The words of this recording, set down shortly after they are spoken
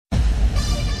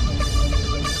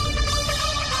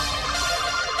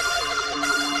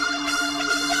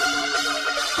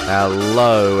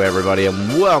Hello, everybody,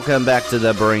 and welcome back to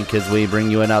The Brink as we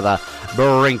bring you another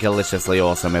Brinkaliciously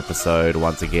awesome episode.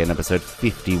 Once again, episode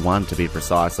 51 to be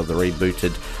precise, of the rebooted,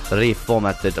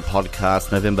 reformatted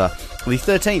podcast, November the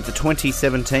 13th,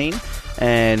 2017.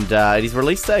 And it is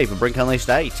release day for Brink Unleashed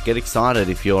 8. Get excited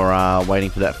if you're waiting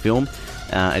for that film.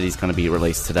 It is going to be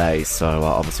released today, so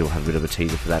obviously we'll have a bit of a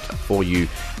teaser for that for you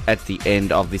at the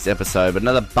end of this episode. But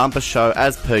another bumper show,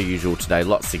 as per usual today.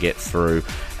 Lots to get through,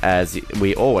 as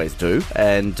we always do.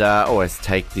 And always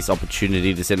take this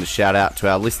opportunity to send a shout-out to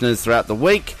our listeners throughout the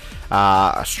week.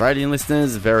 Australian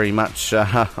listeners, very much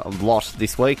a lot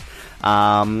this week.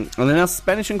 And then our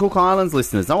Spanish and Cook Islands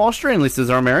listeners. No Austrian listeners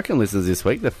or American listeners this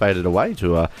week. They've faded away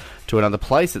to another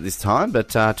place at this time. But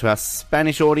to our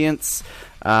Spanish audience,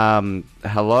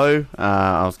 hello.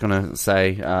 I was going to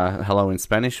say hello in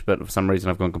Spanish, but for some reason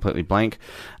I've gone completely blank.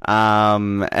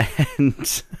 And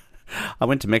I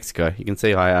went to Mexico. You can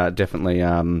see I definitely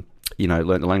learnt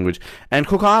the language. And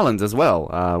Cook Islands as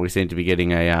well. We seem to be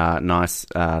getting a nice,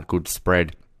 good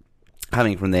spread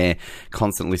coming from their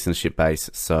constant listenership base.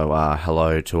 So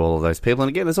hello to all of those people. And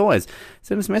again, as always,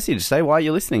 send us a message. Say why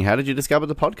you're listening. How did you discover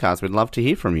the podcast? We'd love to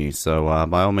hear from you. So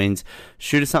by all means,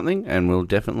 shoot us something and we'll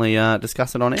definitely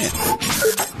discuss it on air.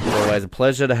 It's always a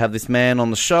pleasure to have this man on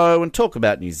the show and talk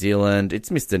about New Zealand. It's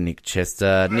Mr. Nick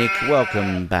Chester. Nick,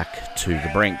 welcome back to The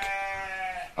Brink.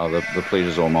 Oh, the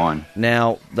pleasure's all mine.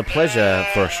 Now, the pleasure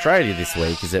for Australia this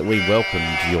week is that we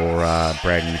welcomed your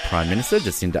brand new Prime Minister,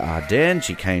 Jacinda Ardern.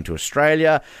 She came to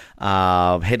Australia.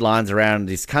 Headlines around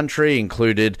this country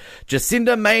included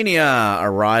Jacinda Mania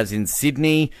arrives in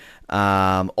Sydney.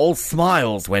 All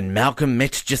smiles when Malcolm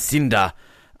met Jacinda.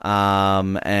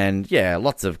 And yeah,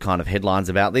 lots of kind of headlines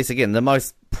about this. Again, the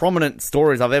most prominent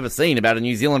stories I've ever seen about a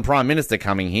New Zealand Prime Minister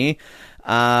coming here.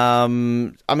 I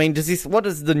mean, what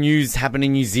does the news happen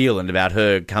in New Zealand about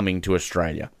her coming to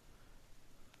Australia?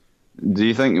 Do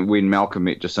you think When Malcolm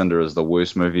Met Jacinda is the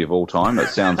worst movie of all time? It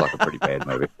sounds like a pretty bad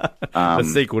movie. The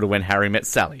sequel to When Harry Met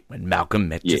Sally, When Malcolm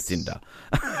Met Jacinda.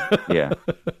 Yeah.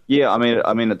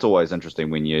 I mean, it's always interesting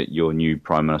when your new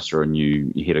Prime Minister or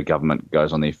new head of government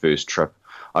goes on their first trip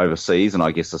overseas, and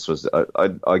I guess this was,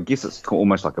 I guess it's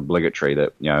almost like obligatory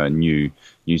that a new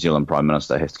New Zealand Prime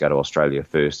Minister has to go to Australia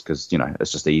first because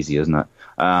it's just easy, isn't it?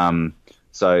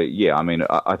 So yeah, I mean,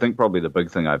 I think probably the big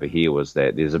thing over here was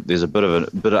that there's a bit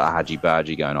of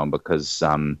argy-bargy going on because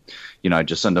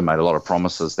Jacinda made a lot of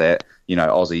promises that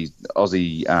Aussie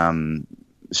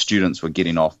students were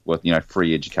getting off with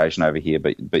free education over here,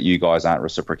 but you guys aren't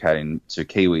reciprocating to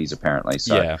Kiwis apparently.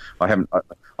 So yeah. I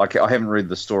haven't read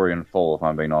the story in full, if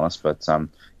I'm being honest, but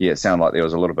it sounded like there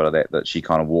was a little bit of that she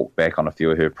kind of walked back on a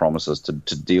few of her promises to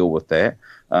deal with that.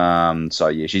 So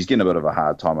yeah, she's getting a bit of a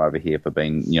hard time over here for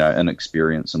being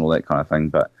inexperienced and all that kind of thing.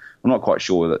 But I'm not quite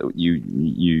sure that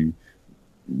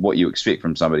what you expect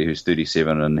from somebody who's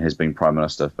 37 and has been Prime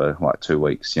Minister for like 2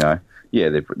 weeks. Yeah,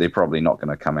 they're probably not going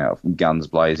to come out guns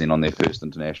blazing on their first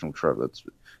international trip. It's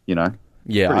pretty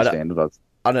standard.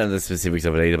 I don't know the specifics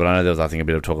of it either, but I know there was, I think, a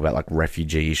bit of talk about like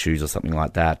refugee issues or something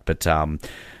like that. But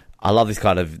I love this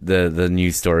kind of the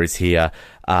news stories here.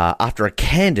 After a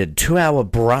candid 2-hour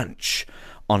brunch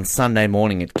on Sunday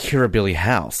morning at Kirribilli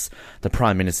House, the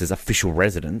Prime Minister's official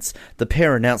residence, the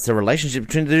pair announced their relationship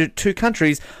between the two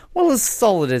countries as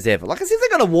solid as ever. Like, as if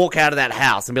they're going to walk out of that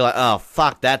house and be like, oh,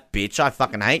 fuck that bitch, I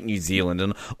fucking hate New Zealand,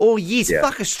 and, oh, yes,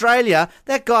 fuck Australia,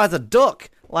 that guy's a dook.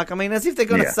 Like, I mean, as if they're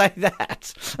going to say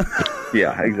that.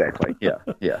 Yeah, exactly. Yeah.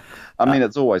 I mean,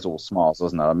 it's always all smiles,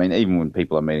 isn't it? I mean, even when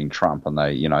people are meeting Trump and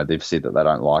they've said that they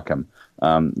don't like him,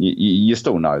 you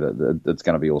still know that it's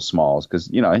going to be all smiles because,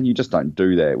 you just don't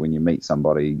do that when you meet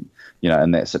somebody,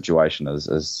 in that situation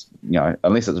as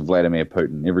unless it's Vladimir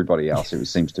Putin. Everybody else who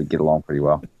seems to get along pretty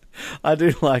well. I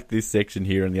do like this section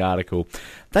here in the article.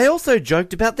 They also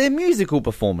joked about their musical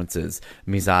performances,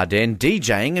 Ms. Ardern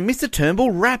DJing and Mr.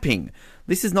 Turnbull rapping.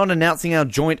 This is not announcing our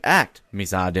joint act,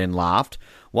 Miss Ardern laughed.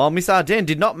 While Miss Ardern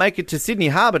did not make it to Sydney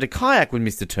Harbour to kayak with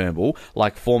Mr. Turnbull,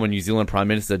 like former New Zealand Prime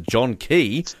Minister John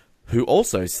Key, who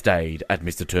also stayed at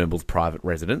Mr. Turnbull's private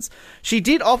residence, she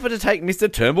did offer to take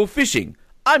Mr. Turnbull fishing.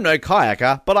 I'm no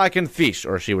kayaker, but I can fish.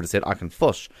 Or as she would have said, I can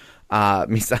fush.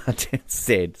 Miss Ardern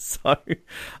said. So, you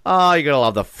gotta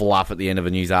love the fluff at the end of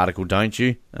a news article, don't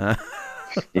you?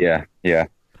 Yeah.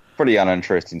 Pretty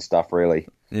uninteresting stuff, really.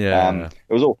 Yeah.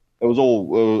 It was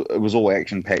all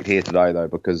action packed here today though,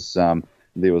 because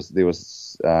there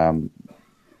was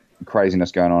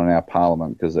craziness going on in our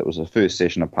parliament because it was the first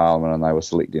session of parliament and they were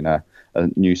selecting a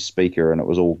new speaker and it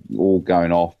was all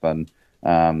going off and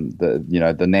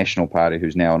the National Party,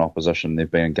 who's now in opposition. They've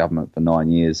been in government for 9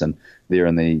 years, and they're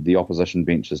in the opposition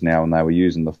benches now, and they were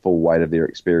using the full weight of their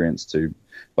experience to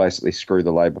basically screw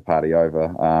the Labour Party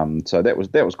over. So that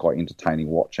was quite entertaining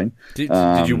watching. Did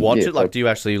you watch it? Like, do you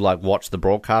actually watch the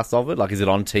broadcast of it? Like, is it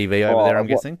on TV over there? I'm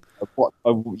guessing.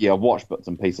 I've watched bits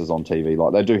and pieces on TV.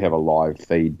 Like, they do have a live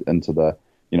feed into the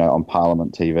on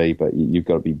Parliament TV, but you've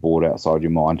got to be bored outside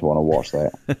your mind to want to watch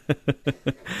that.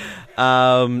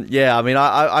 Yeah, I mean,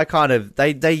 I kind of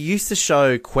they used to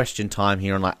show Question Time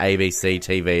here on ABC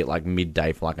TV at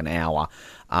midday for an hour.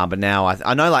 But now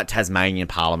I know Tasmanian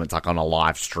Parliament's on a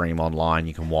live stream online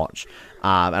you can watch.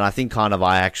 And I think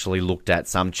I actually looked at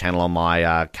some channel on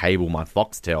my cable, my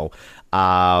Foxtel,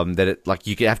 that it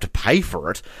you have to pay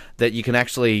for it, that you can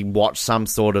actually watch some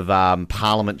sort of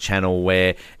Parliament channel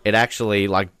where it actually,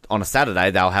 on a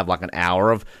Saturday, they'll have an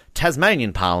hour of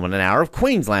Tasmanian Parliament, an hour of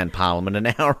Queensland Parliament,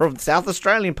 an hour of South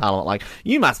Australian Parliament.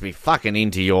 You must be fucking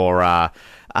into your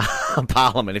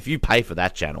Parliament if you pay for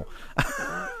that channel.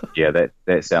 Yeah,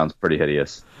 that sounds pretty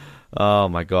hideous. Oh,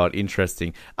 my God.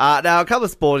 Interesting. Now, a couple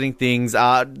of sporting things.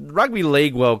 Rugby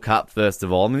League World Cup, first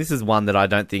of all. I mean, this is one that I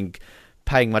don't think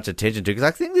paying much attention to, because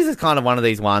I think this is kind of one of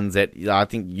these ones that I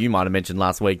think you might have mentioned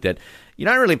last week, that you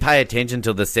don't really pay attention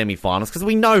to the semi-finals because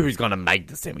we know who's going to make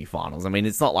the semi-finals. I mean,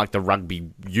 it's not like the Rugby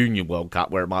Union World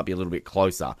Cup where it might be a little bit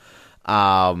closer.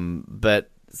 But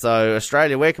so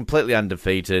Australia, we're completely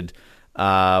undefeated.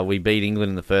 We beat England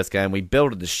in the first game. We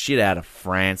belted the shit out of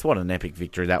France. What an epic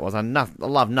victory that was. I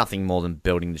love nothing more than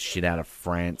belting the shit out of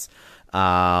France.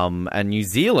 And New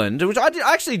Zealand, which I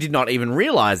actually did not even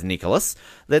realise, Nicholas,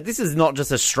 that this is not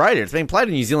just Australia. It's been played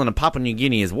in New Zealand and Papua New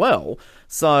Guinea as well.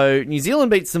 So New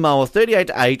Zealand beat Samoa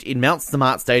 38-8 in Mount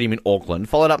Smart Stadium in Auckland,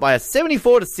 followed up by a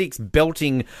 74-6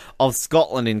 belting of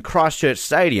Scotland in Christchurch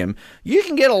Stadium. You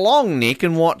can get along, Nick,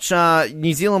 and watch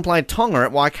New Zealand play Tonga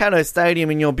at Waikato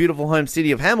Stadium in your beautiful home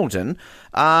city of Hamilton,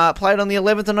 played on the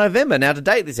 11th of November. Now, to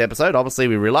date this episode, obviously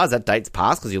we realise that date's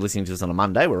passed because you're listening to this on a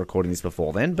Monday. We're recording this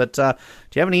before then. But do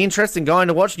you have any interest in going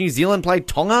to watch New Zealand play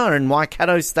Tonga in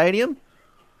Waikato Stadium?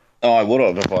 Oh, I would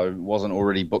have if I wasn't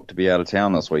already booked to be out of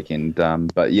town this weekend.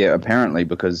 But yeah, apparently,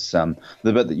 because the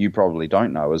bit that you probably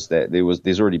don't know is that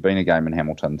there's already been a game in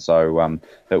Hamilton. So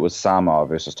it was Samoa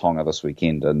versus Tonga this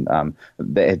weekend, and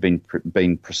that had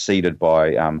been preceded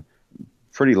by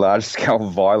pretty large-scale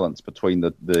violence between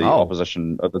the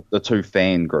opposition, the two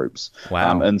fan groups.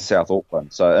 Wow. In South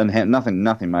Auckland. So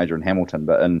nothing major in Hamilton,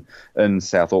 but in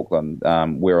South Auckland,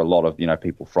 where a lot of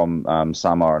people from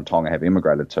Samoa and Tonga have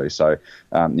immigrated to. So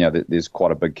there's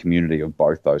quite a big community of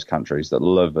both those countries that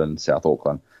live in South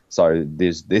Auckland. So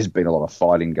there's been a lot of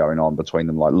fighting going on between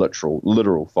them,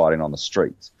 literal fighting on the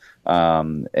streets.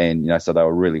 So they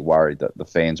were really worried that the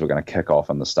fans were going to kick off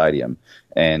in the stadium,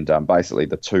 and basically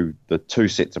the two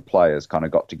sets of players kind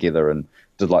of got together and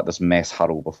did this mass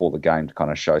huddle before the game to kind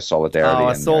of show solidarity. Oh,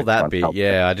 I saw that bit.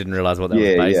 Yeah, I didn't realise what that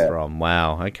was based from.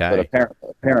 Wow, okay. But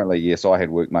apparently, yes, I had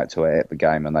workmates who were at the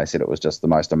game, and they said it was just the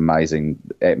most amazing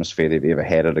atmosphere they've ever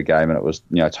had at a game, and it was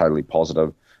totally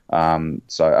positive.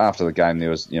 So after the game, there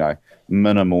was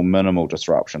minimal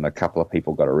disruption. A couple of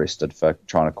people got arrested for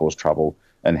trying to cause trouble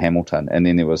in Hamilton, and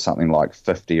then there was something like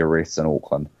 50 arrests in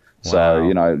Auckland. Wow.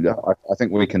 So I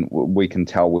think we can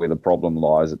tell where the problem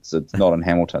lies. It's not in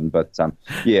Hamilton, but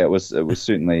it was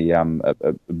certainly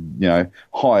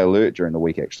high alert during the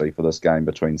week actually for this game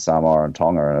between Samoa and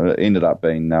Tonga, and it ended up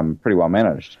being pretty well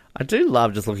managed. I do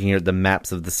love just looking at the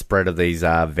maps of the spread of these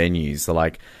venues. So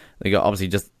they got obviously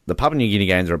just the Papua New Guinea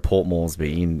games are at Port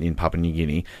Moresby in Papua New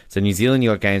Guinea. So New Zealand, you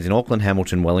got games in Auckland,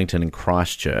 Hamilton, Wellington, and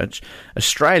Christchurch.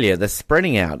 Australia, they're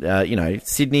spreading out.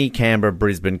 Sydney, Canberra,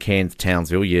 Brisbane, Cairns,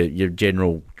 Townsville, your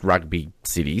general rugby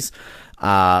cities.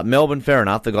 Melbourne, fair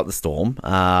enough, they got the Storm.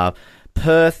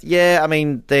 Perth, yeah, I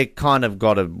mean, they kind of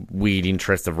got a weird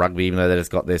interest of rugby, even though they just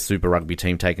got their Super Rugby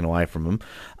team taken away from them.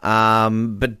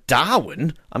 But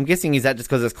Darwin, I'm guessing, is that just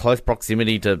because it's close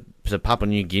proximity to Papua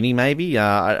New Guinea, maybe?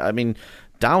 I mean,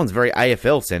 Darwin's very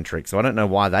AFL-centric, so I don't know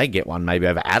why they get one, maybe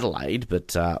over Adelaide,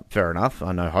 but fair enough.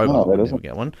 I know Hobart would never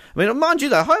get one. I mean, mind you,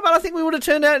 though, Hobart, I think we would have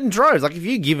turned out in droves. If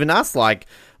you'd given us,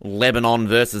 Lebanon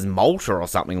versus Malta or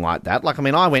something like that.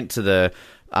 I went to the...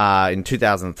 in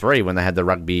 2003, when they had the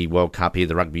Rugby World Cup here,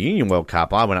 the Rugby Union World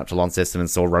Cup, I went up to Launceston and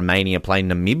saw Romania play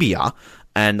Namibia,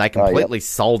 and they completely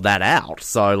sold that out.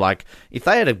 So, if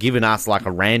they had have given us,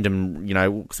 a random,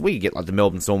 because we get, the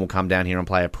Melbourne Storm will come down here and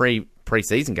play a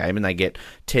pre-season game, and they get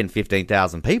 10,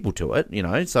 15,000 people to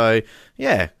it, So,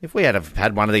 yeah, if we had have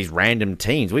had one of these random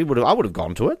teams, I would have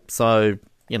gone to it. So,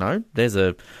 there's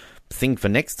a thing for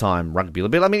next time rugby?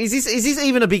 I mean, is this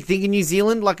even a big thing in New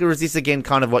Zealand? Like, or is this again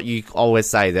kind of what you always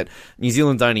say, that New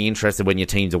Zealand's only interested when your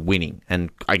teams are winning? And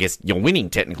I guess you're winning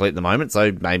technically at the moment,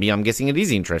 so maybe I'm guessing it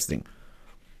is interesting.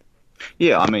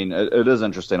 Yeah, I mean, it is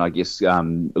interesting. I guess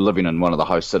living in one of the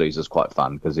host cities is quite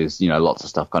fun because there's, lots of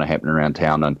stuff kind of happening around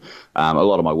town. And a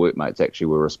lot of my workmates actually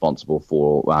were responsible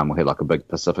for, we had like a big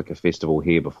Pacifica festival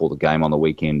here before the game on the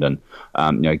weekend, and,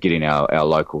 getting our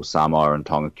local Samoa and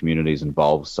Tonga communities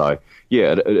involved. So,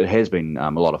 yeah, it has been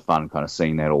a lot of fun kind of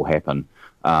seeing that all happen.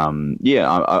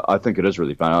 I think it is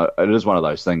really fun. It is one of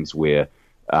those things where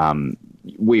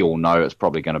we all know it's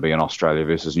probably going to be an Australia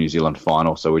versus New Zealand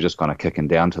final, so we're just kind of kicking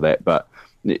down to that. But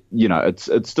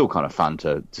it's still kind of fun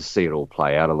to see it all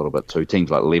play out a little bit too.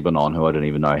 Teams like Lebanon, who I didn't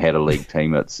even know had a league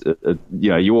team,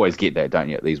 you always get that, don't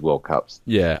you, at these World Cups?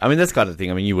 Yeah, I mean, that's kind of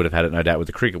thing. I mean, you would have had it, no doubt, with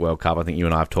the Cricket World Cup. I think you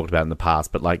and I have talked about it in the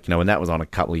past. But, when that was on a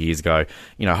couple of years ago,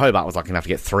 Hobart was lucky enough to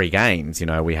get 3 games.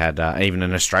 We had even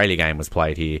an Australia game was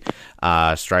played here,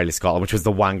 Australia-Scotland, which was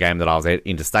the one game that I was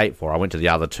interstate for. I went to the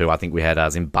other 2. I think we had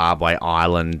Zimbabwe,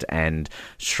 Ireland, and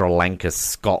Sri Lanka,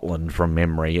 Scotland from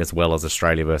memory, as well as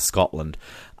Australia versus Scotland.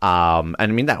 And I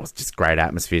mean, that was just great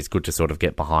atmosphere. It's good to sort of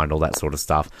get behind all that sort of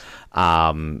stuff.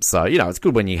 So, it's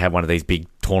good when you have one of these big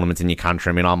tournaments in your country.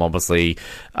 I mean, I'm obviously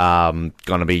going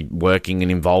to be working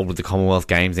and involved with the Commonwealth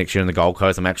Games next year in the Gold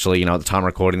Coast. I'm actually, at the time of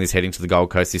recording this, heading to the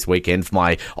Gold Coast this weekend for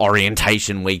my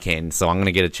orientation weekend. So I'm going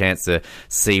to get a chance to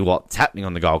see what's happening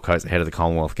on the Gold Coast ahead of the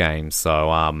Commonwealth Games.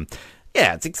 So,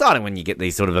 it's exciting when you get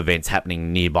these sort of events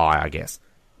happening nearby, I guess.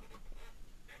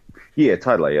 Yeah,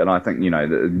 totally. And I think,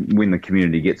 when the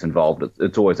community gets involved,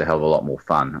 it's always a hell of a lot more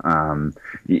fun.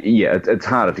 It's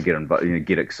harder to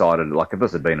get excited. Like if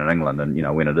this had been in England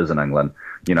and, when it is in England,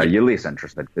 you're less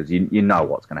interested because you know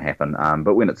what's going to happen.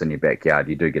 But when it's in your backyard,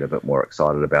 you do get a bit more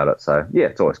excited about it. So, yeah,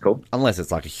 it's always cool. Unless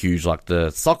it's like a huge, like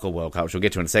the Soccer World Cup, which we'll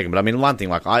get to in a second. But I mean, one thing,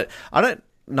 like I don't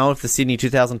know if the Sydney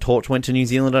 2000 torch went to New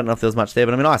Zealand. I don't know if there was much there,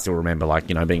 but I mean, I still remember,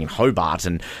 being in Hobart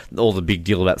and all the big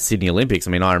deal about the Sydney Olympics.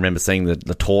 I mean, I remember seeing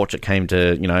the torch. It came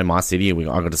to, my city.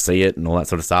 I got to see it and all that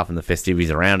sort of stuff and the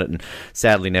festivities around it, and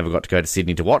sadly never got to go to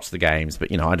Sydney to watch the games,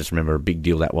 but, I just remember a big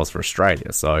deal that was for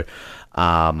Australia. So,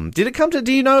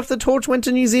 do you know if the torch went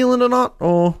to New Zealand or not,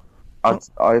 or... I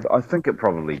think it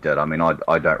probably did. I mean,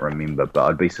 I don't remember, but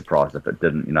I'd be surprised if it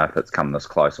didn't. If it's come this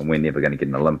close and we're never going to get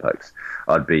an Olympics,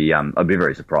 I'd be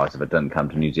very surprised if it didn't come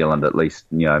to New Zealand, at least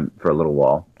for a little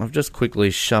while. I've just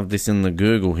quickly shoved this in the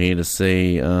Google here to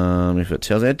see if it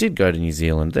tells me it did go to New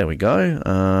Zealand. There we go.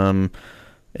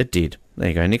 It did. There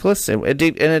you go, Nicholas. It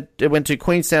did, and it went to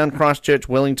Queenstown, Christchurch,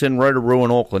 Wellington, Rotorua,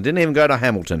 and Auckland. Didn't even go to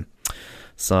Hamilton.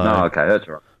 So no, okay, that's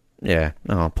right. Yeah.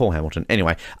 Oh, Paul Hamilton.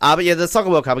 Anyway. But yeah, the Soccer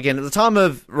World Cup, again, at the time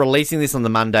of releasing this on the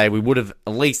Monday, we would have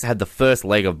at least had the first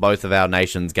leg of both of our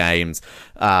nations' games.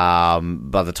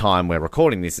 By the time we're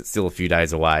recording this, it's still a few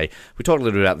days away. We talked a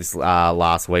little bit about this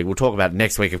last week. We'll talk about it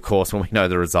next week, of course, when we know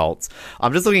the results.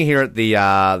 I'm just looking here at the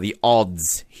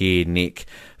odds here, Nick,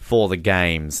 for the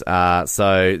games.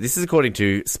 So this is according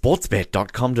to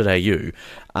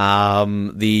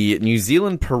sportsbet.com.au. The New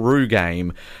Zealand-Peru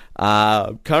game,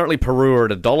 currently Peru are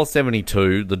at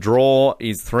 $1.72. The draw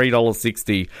is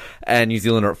 $3.60, and New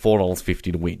Zealand are at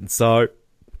 $4.50 to win. So,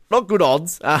 not good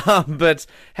odds, but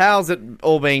how's it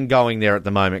all been going there at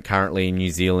the moment currently in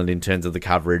New Zealand in terms of the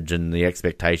coverage and the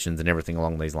expectations and everything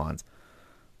along these lines?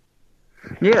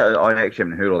 Yeah, I actually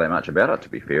haven't heard all that much about it, to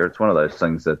be fair. It's one of those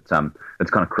things that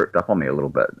it's kind of crept up on me a little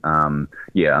bit.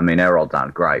 I mean, our odds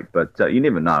aren't great, but you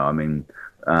never know. I mean,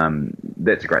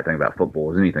 that's a great thing about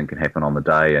football, is anything can happen on the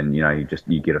day, and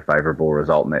you get a favourable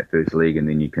result in that first leg, and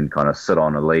then you can kind of sit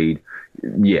on a lead.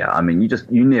 Yeah, I mean,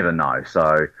 you never know.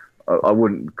 So I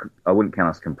wouldn't count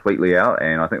us completely out,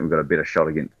 and I think we've got a better shot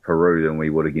against Peru than we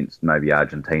would against maybe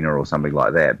Argentina or something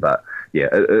like that. But yeah,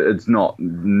 it's not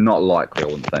likely, I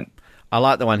wouldn't think. I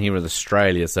like the one here with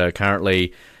Australia. So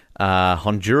currently,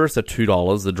 Honduras are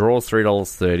 $2. The draw is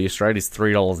 $3.30. Australia's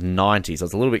 $3.90. So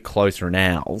it's a little bit closer than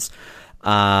ours.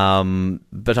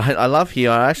 But I love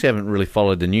here. I actually haven't really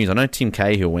followed the news. I know Tim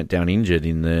Cahill went down injured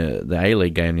in the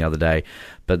A-League game the other day,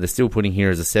 but they're still putting here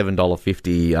as a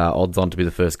 $7.50 odds on to be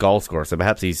the first goal scorer. So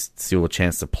perhaps he's still a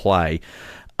chance to play.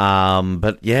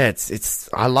 But yeah, it's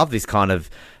I love this kind of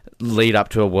lead up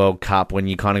to a World Cup when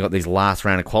you kind of got these last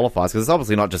round of qualifiers, because it's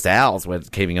obviously not just ours we're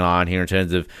keeping an eye on here in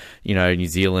terms of, New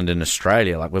Zealand and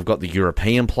Australia. Like, we've got the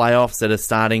European playoffs that are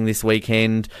starting this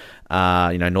weekend.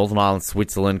 Northern Ireland,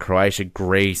 Switzerland, Croatia,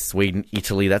 Greece, Sweden,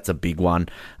 Italy. That's a big one.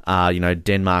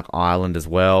 Denmark, Ireland as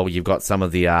well. You've got some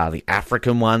of the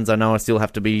African ones I know still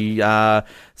have to be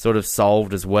sort of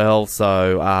solved as well.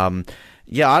 So,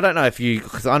 Yeah, I don't know if you,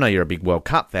 because I know you're a big World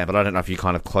Cup fan, but I don't know if you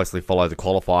kind of closely follow the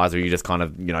qualifiers or you just kind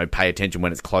of, pay attention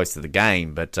when it's close to the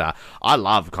game. But I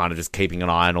love kind of just keeping an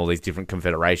eye on all these different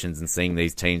confederations and seeing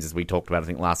these teams, as we talked about, I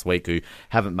think, last week, who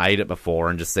haven't made it before,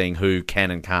 and just seeing who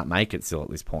can and can't make it still at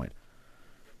this point.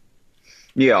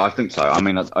 Yeah, I think so. I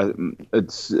mean,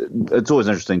 it's always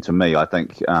interesting to me. I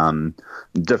think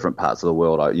different parts of the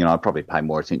world, I probably pay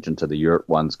more attention to the Europe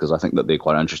ones because I think that they're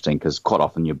quite interesting because quite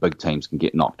often your big teams can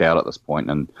get knocked out at this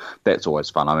point, and that's always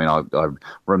fun. I mean, I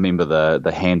remember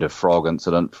the Hand of Frog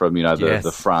incident from Yes.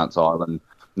 the France Island.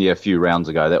 Yeah, a few rounds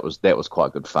ago, that was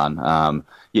quite good fun.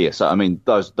 So I mean,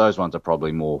 those ones are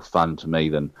probably more fun to me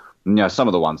than some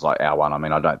of the ones like our one. I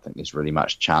mean, I don't think there's really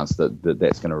much chance that's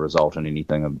going to result in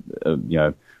anything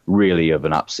really of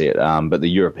an upset. But the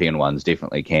European ones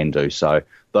definitely can do. So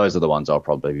those are the ones I'll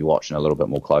probably be watching a little bit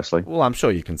more closely. Well, I'm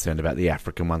sure you're concerned about the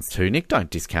African ones too, Nick. Don't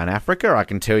discount Africa. I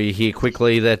can tell you here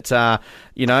quickly that,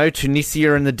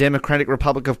 Tunisia and the Democratic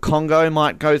Republic of Congo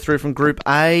might go through from Group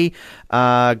A.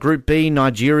 Group B,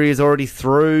 Nigeria is already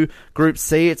through. Group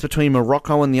C, it's between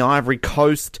Morocco and the Ivory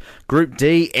Coast. Group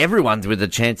D, everyone's with a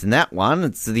chance in that one.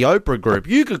 It's the Oprah group.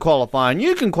 You can qualify and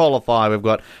you can qualify. We've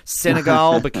got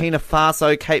Senegal, Burkina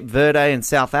Faso, Cape Verde and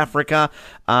South Africa.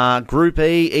 Group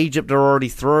E, Egypt are already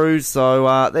through.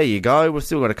 So there you go. We've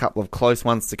still got a couple of close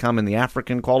ones to come in the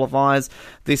African qualifiers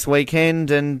this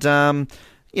weekend. And I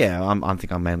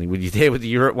think I'm mainly with you there with the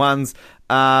Europe ones.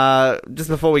 Just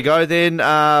before we go then,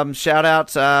 shout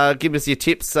out, give us your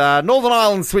tips. Northern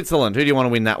Ireland, Switzerland. Who do you want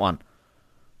to win that one?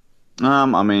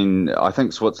 I mean, I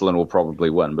think Switzerland will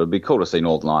probably win, but it'd be cool to see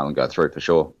Northern Ireland go through for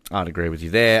sure. I'd agree with you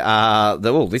there.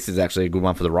 This is actually a good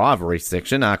one for the rivalry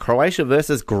section. Croatia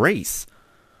versus Greece.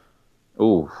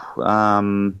 I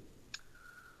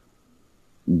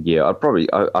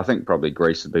think probably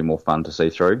Greece would be more fun to see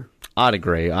through. I'd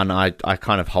agree, and I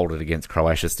kind of hold it against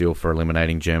Croatia still for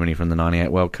eliminating Germany from the 98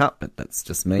 World Cup, but that's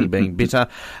just me being bitter.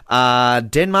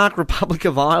 Denmark, Republic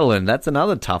of Ireland, that's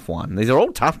another tough one. These are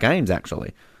all tough games,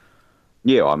 actually.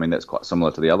 Yeah, I mean, that's quite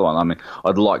similar to the other one. I mean,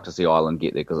 I'd like to see Ireland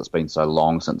get there because it's been so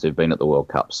long since they've been at the World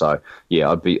Cup. So,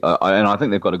 yeah, and I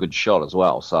think they've got a good shot as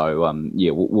well. So,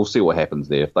 we'll see what happens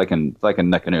there. If they can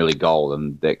nick an early goal,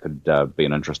 then that could be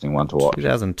an interesting one to watch.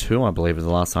 2002, I believe, was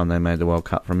the last time they made the World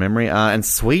Cup from memory. And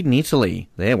Sweden, Italy.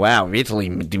 There, wow, if Italy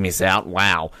miss out,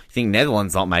 wow. You think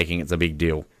Netherlands not making it's a big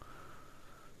deal.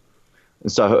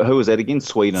 So, who was that again?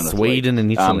 Sweden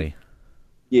and Italy.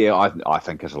 I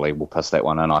think Italy will piss that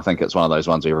one in. I think it's one of those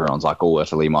ones where everyone's like, oh,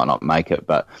 Italy might not make it,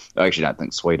 but I actually don't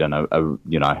think Sweden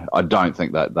I don't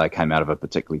think that they came out of a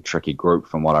particularly tricky group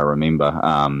from what I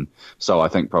remember. So I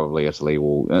think probably Italy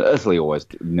always,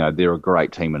 they're a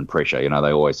great team in pressure.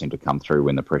 They always seem to come through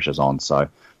when the pressure's on. So,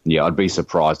 yeah, I'd be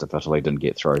surprised if Italy didn't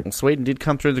get through. Sweden did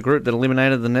come through the group that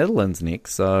eliminated the Netherlands, Nick.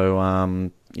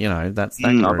 So, that's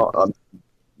that group.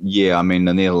 Yeah, I mean,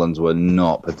 the Netherlands were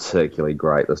not particularly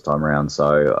great this time around,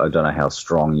 so I don't know how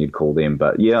strong you'd call them.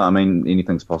 But, yeah, I mean,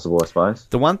 anything's possible, I suppose.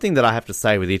 The one thing that I have to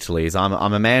say with Italy is I'm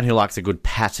a man who likes a good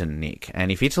pattern, Nick.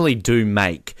 And if Italy do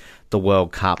make the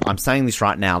World Cup, I'm saying this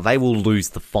right now, they will lose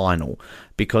the final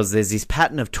because there's this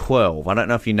pattern of 12. I don't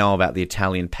know if you know about the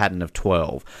Italian pattern of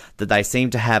 12, that they seem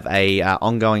to have a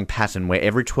ongoing pattern where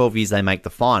every 12 years they make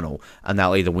the final and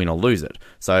they'll either win or lose it.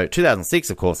 So 2006,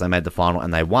 of course, they made the final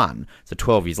and they won. So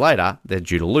 12 years later, they're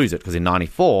due to lose it because in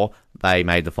 94, they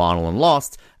made the final and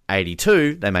lost.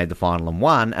 82, they made the final and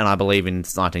won. And I believe in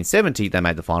 1970, they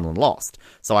made the final and lost.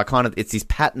 So it's this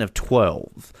pattern of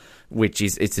 12.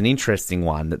 It's an interesting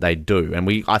one that they do.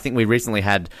 And I think we recently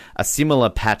had a similar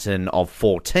pattern of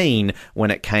 14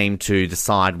 when it came to the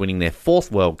side winning their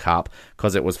fourth World Cup,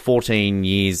 because it was 14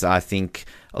 years, I think.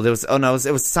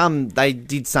 They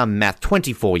did some math,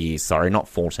 24 years, sorry, not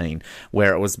 14,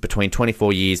 where it was between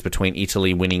 24 years between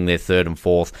Italy winning their third and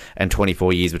fourth and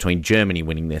 24 years between Germany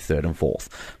winning their third and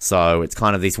fourth. So it's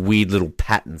kind of this weird little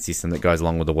pattern system that goes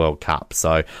along with the World Cup.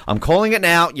 So I'm calling it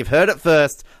now. You've heard it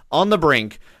first on the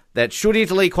Brink, that should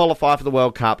Italy qualify for the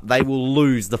World Cup, they will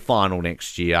lose the final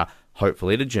next year,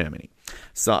 hopefully to Germany.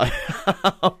 So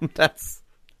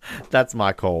that's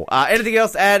my call. Anything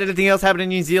else to add? Anything else happening in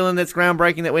New Zealand that's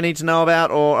groundbreaking that we need to know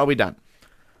about, or are we done?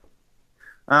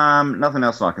 Nothing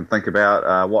else I can think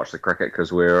about. Watch the cricket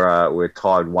because we're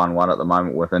tied 1-1 at the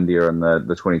moment with India in the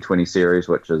 2020 series,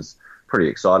 which is pretty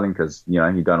exciting because you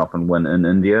don't often win in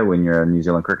India when you're a New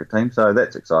Zealand cricket team, so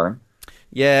that's exciting.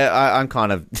 Yeah, I'm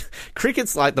kind of...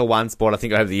 Cricket's like the one sport I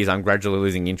think over the years I'm gradually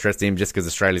losing interest in just because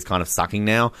Australia's kind of sucking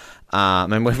now.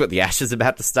 And we've got the Ashes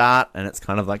about to start, and it's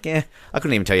kind of like, I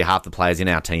couldn't even tell you half the players in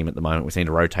our team at the moment. We seem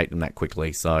to rotate them that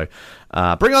quickly. So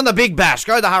bring on the Big Bash.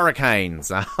 Go the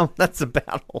Hurricanes. That's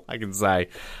about all I can say.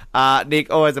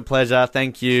 Nick, always a pleasure.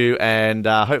 Thank you. And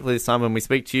hopefully this time when we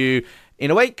speak to you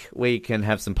in a week, we can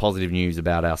have some positive news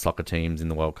about our soccer teams in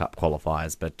the World Cup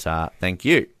qualifiers. But thank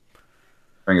you.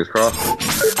 Fingers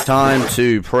crossed. Time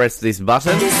to press this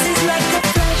button. This is like a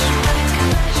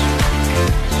flashback.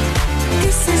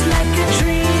 This is like a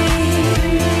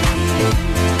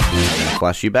dream.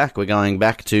 Flash you back. We're going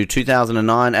back to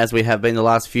 2009 as we have been the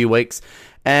last few weeks.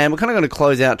 And we're kind of going to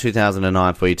close out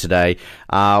 2009 for you today.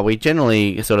 We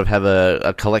generally sort of have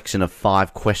a collection of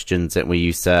 5 questions that we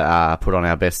used to put on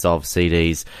our best of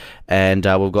CDs. And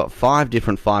we've got 5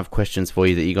 different 5 questions for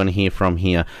you that you're going to hear from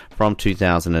here from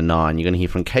 2009. You're going to hear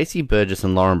from Casey Burgess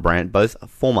and Lauren Brandt, both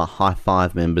former High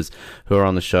Five members who are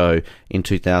on the show in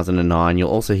 2009. You'll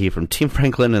also hear from Tim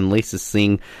Franklin and Lisa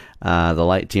Singh, the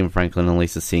late Tim Franklin and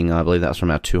Lisa Singh. I believe that was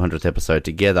from our 200th episode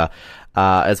together.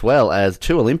 As well as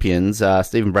 2 Olympians,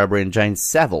 Stephen Bradbury and Jane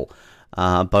Saville,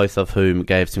 both of whom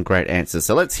gave some great answers.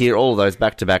 So let's hear all of those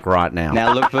back to back right now.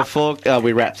 Now, look, before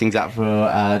we wrap things up for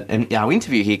our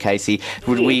interview here, Casey,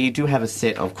 we do have a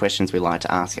set of questions we like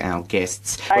to ask our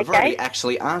guests. Okay. We've already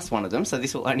actually asked one of them, so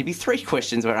this will only be 3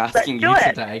 questions we're asking you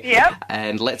today. Yep.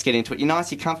 And let's get into it. You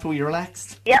nice? You comfortable? You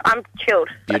relaxed? Yep, I'm chilled.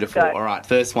 Beautiful. Let's go. All right,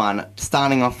 first one.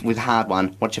 Starting off with a hard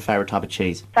one. What's your favourite type of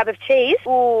cheese? Type of cheese?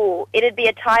 Ooh, it'd be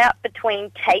a tie-up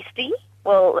between tasty,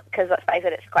 well, because let's face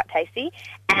it, it's quite tasty,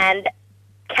 and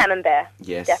Camembert.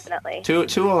 Yes. Definitely.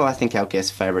 Two are, I think, our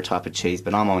guest's favourite type of cheese,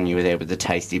 but I'm on you there with the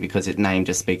tasty because its name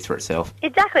just speaks for itself.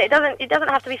 Exactly. It doesn't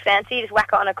have to be fancy. You just whack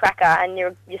it on a cracker and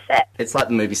you're set. It's like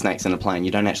the movie Snakes on a Plane.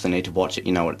 You don't actually need to watch it.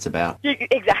 You know what it's about.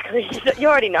 Exactly. You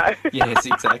already know. Yes,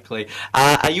 exactly.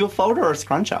 Are you a folder or a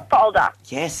scruncher? Folder.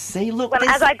 Yes. See, look.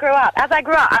 As I grew up, I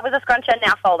was a scruncher,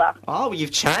 now folder. Oh,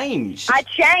 you've changed. I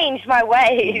changed my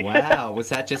ways. Wow. Was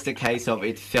that just a case of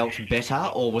it felt better,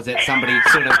 or was it somebody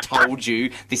sort of told you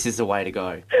this is the way to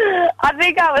go? I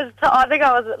think I was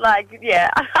like,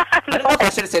 yeah. I don't know if I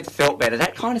should have said felt better.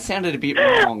 That kind of sounded a bit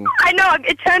wrong. I know,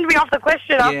 it turned me off the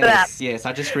question after that. Yes,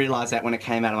 I just realised that when it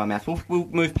came out of my mouth. We'll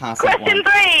move past that one. Question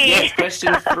 3! Yes,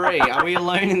 question 3. Are we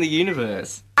alone in the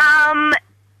universe? No.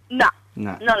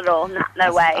 No. Not at all.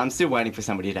 No way. I'm still waiting for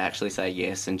somebody to actually say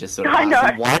yes and just sort of I know.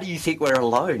 ask, why do you think we're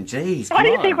alone? Jeez, Why do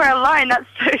you think we're alone? That's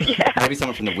true, yeah. Maybe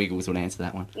someone from the Wiggles would answer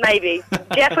that one. Maybe.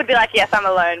 Jeff would be like, yes, I'm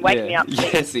alone. Wake me up.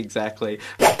 Please. Yes, exactly.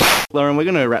 Lauren, we're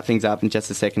going to wrap things up in just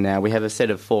a second now. We have a set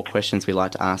of 4 questions we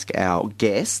like to ask our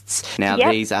guests. Now,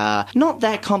 These are not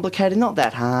that complicated, not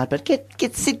that hard, but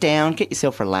sit down, get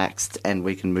yourself relaxed, and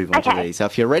we can move on to these. So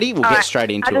if you're ready, we'll get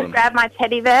straight into them. I'll just grab my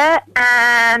teddy bear,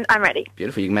 and I'm ready.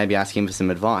 Beautiful. You can maybe ask him for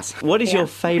some advice. What is your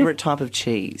favourite type of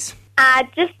cheese?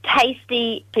 Just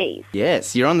tasty cheese.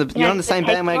 Yes, you're on the same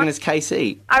bandwagon as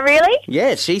KC. Oh, really?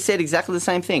 Yes, she said exactly the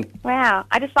same thing. Wow.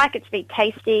 I just like it to be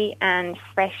tasty and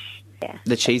fresh. Yeah.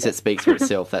 The cheese that speaks for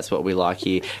itself, that's what we like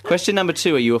here. Question number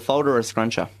 2, are you a folder or a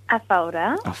scruncher? A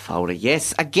folder. A folder,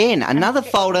 yes. Again, another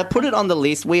folder. Put it on the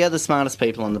list. We are the smartest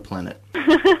people on the planet.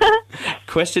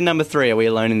 Question number 3, are we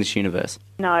alone in this universe?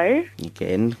 No.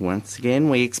 Once again,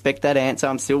 we expect that answer.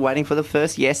 I'm still waiting for the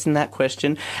first yes in that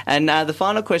question. And the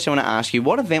final question I want to ask you,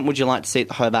 what event would you like to see at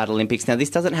the Hobart Olympics? Now,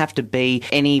 this doesn't have to be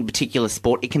any particular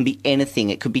sport. It can be anything.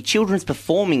 It could be children's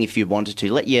performing if you wanted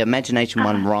to. Let your imagination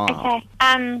run wild. Okay.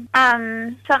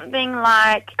 Something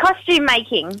like costume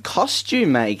making.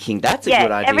 Costume making. That's a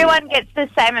good idea. Everyone gets the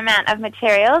same amount of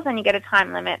materials and you get a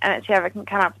time limit, and it's whoever can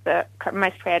come up with the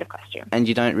most creative costume. And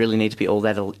you don't really need to be all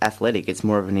that athletic. It's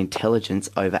more of an intelligence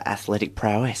over athletic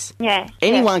prowess. Yeah.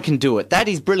 Anyone can do it. That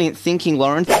is brilliant thinking,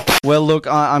 Lauren. Well, look,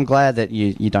 I'm glad that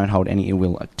you don't hold any ill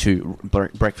will to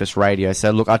breakfast radio.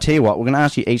 So, look, I'll tell you what, we're going to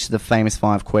ask you each of the famous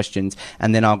 5 questions,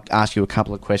 and then I'll ask you a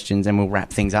couple of questions, and we'll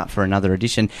wrap things up for another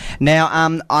edition. Now,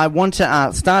 I want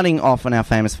to, starting off on our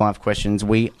famous 5 questions,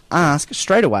 we ask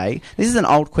straight away, this is an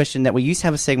old question that we used to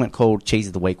have a segment called Cheese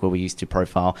of the Week, where we used to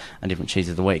profile a different cheese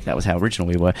of the week. That was how original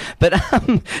we were. But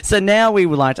so now we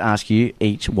would like to ask you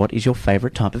each, what is your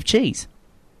favourite type of cheese?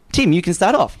 Tim, you can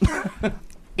start off.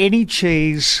 Any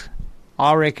cheese,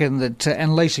 I reckon that,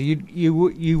 and Lisa, you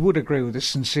would agree with this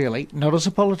sincerely, not as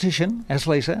a politician, as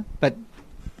Lisa, but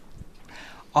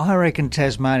I reckon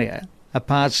Tasmania,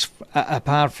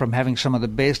 apart from having some of the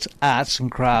best arts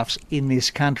and crafts in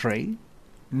this country,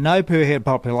 no per head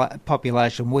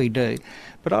population, we do,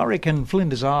 but I reckon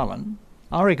Flinders Island,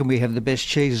 I reckon we have the best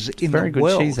cheeses in the world. Very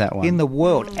good cheese, that one. In the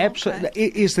world, absolutely.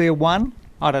 Is there one?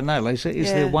 I don't know, Lisa.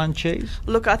 Is there one cheese?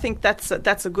 Look, I think that's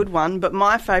a good one, but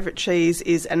my favourite cheese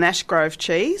is an Ashgrove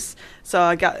cheese. So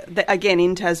I got again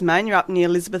in Tasmania, up near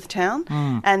Elizabethtown,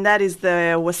 and that is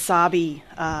the wasabi cheese.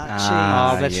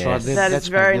 Oh, that's yes. right. That is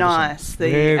very nice. The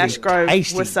Very Ashgrove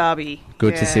tasty. wasabi.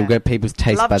 Good to see. We've got people's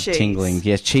taste Love buds cheese. tingling.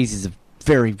 Yes, cheese is a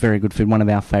very, very good food. One of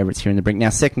our favourites here in the Brink. Now,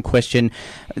 second question.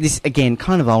 This, again,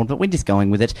 kind of old, but we're just going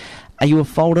with it. Are you a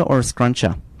folder or a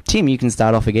scruncher? Tim, you can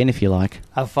start off again if you like.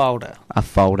 A folder. A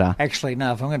folder. Actually,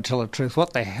 no, if I'm going to tell the truth,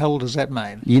 what the hell does that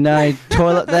mean? You know,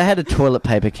 they had a toilet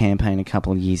paper campaign a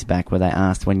couple of years back where they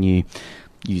asked, when you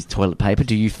use toilet paper,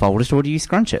 do you fold it or do you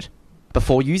scrunch it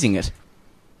before using it?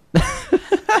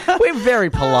 We're very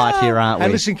polite here, aren't we?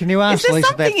 Hey, listen, can you ask Is there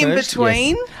Lisa that something in first?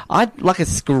 between? I'd like a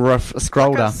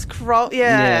scrolder.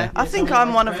 Yeah. I think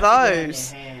I'm one of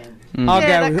those. I'll Yeah, go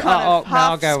that with, kind of I'll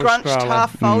half go with scrunched, scroller.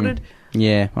 half folded.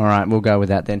 Yeah, all right, we'll go with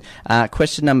that then.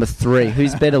 Question number 3.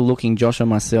 Who's better looking, Josh or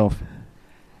myself?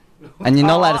 And you're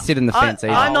not allowed to sit in the fence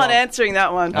either. I'm not answering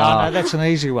that one. Oh, no, that's an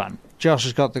easy one. Josh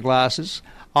has got the glasses.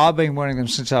 I've been wearing them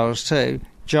since I was 2.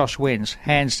 Josh wins,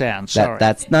 hands down. Sorry.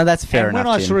 That's fair and enough,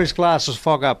 when I Jim. saw his glasses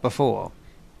fog up before,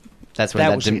 That's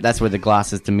where that's where the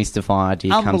glasses demystify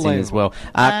idea comes in as well.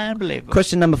 Unbelievable.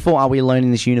 Question number 4: Are we alone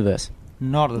in this universe?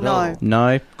 Not at No. all.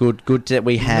 No. Good that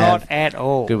we have. Not at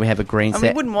all. Good we have a green I mean,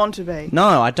 set. wouldn't want to be.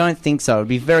 No, I don't think so. It'd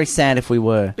be very sad if we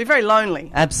were. Be very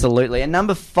lonely. Absolutely. And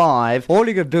number 5. All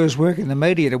you got to do is work in the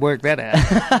media to work that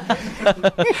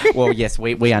out. Well, yes,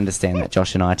 we understand that,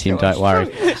 Josh and I, Tim. Don't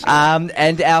worry.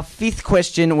 And our 5th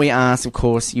question we asked, of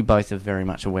course, you both are very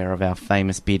much aware of our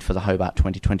famous bid for the Hobart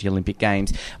 2020 Olympic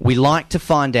Games. We like to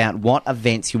find out what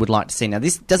events you would like to see. Now,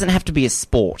 this doesn't have to be a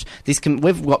sport.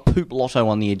 We've got Poop Lotto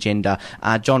on the agenda.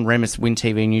 John Remus, Win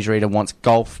TV newsreader, wants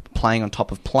golf playing on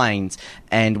top of planes.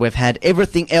 And we've had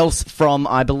everything else from,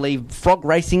 I believe, frog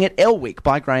racing at Elwick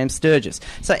by Graham Sturgis.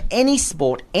 So any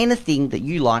sport, anything that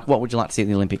you like, what would you like to see at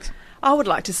the Olympics? I would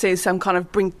like to see some kind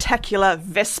of Brinktacular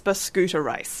Vespa scooter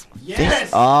race. Yes!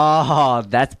 Oh,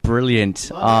 that's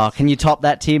brilliant. Oh, can you top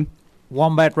that, Tim?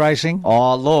 Wombat racing.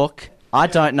 Oh, look. I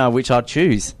don't know which I'd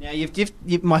choose. Now,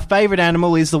 my favourite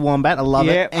animal is the wombat. I love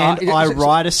it. And I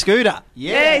ride a scooter.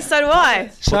 Yeah, so do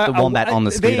I. Put the wombat on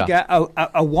the scooter. There you go.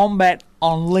 A wombat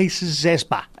on Lisa's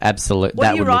Zespa. Absolutely. What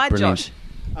That do you would look ride, brilliant. Josh?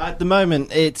 At the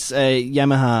moment, it's a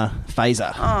Yamaha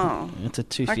Phaser. Oh, It's a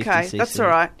 250cc. okay, that's all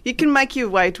right. You can make your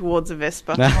way towards a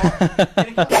Vespa.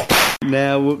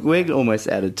 Now, we're almost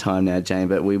out of time now, Jane,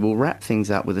 but we will wrap things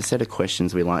up with a set of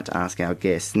questions we like to ask our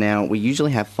guests. Now, we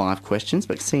usually have 5 questions,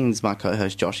 but since my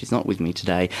co-host Josh is not with me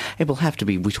today, it will have to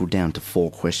be whittled down to 4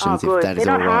 questions, Oh, if good. that is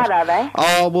They're all not right. hard, are they?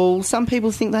 Oh, well, some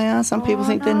people think they are, some people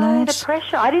think they're No, not. the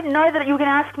pressure. I didn't know that you were going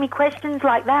to ask me questions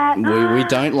like that. We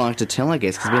don't like to tell our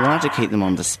guests because we like to keep them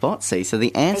on the spot, see, so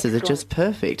the answers are just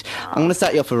perfect. I'm going to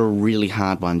start you off with a really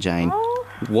hard one, Jane. Oh.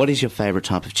 What is your favourite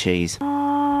type of cheese?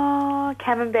 Oh,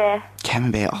 camembert.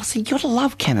 Camembert. Oh, so you got to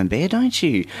love camembert, don't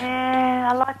you? Yeah,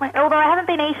 I like my. Although I haven't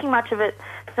been eating much of it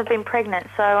since I've been pregnant.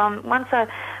 So once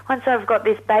I've got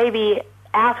this baby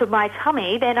out of my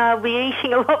tummy, then I'll be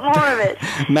eating a lot more of it.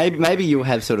 Maybe you'll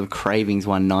have sort of cravings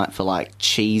one night for like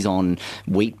cheese on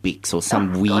wheat bix or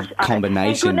some weird Thank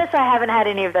combination. goodness I haven't had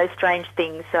any of those strange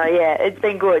things. So yeah, it's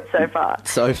been good so far.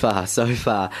 So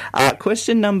far.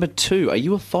 Question number 2. Are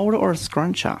you a folder or a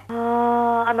scruncher?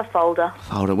 I'm a folder.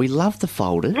 Folder. We love the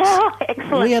folders. Oh,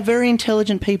 excellent. We are very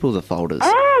intelligent people, the folders.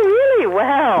 Oh, really?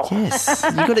 Wow. Yes.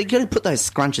 you got to put those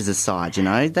scrunches aside, you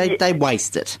know. They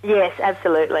waste it. Yes,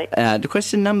 absolutely.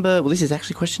 This is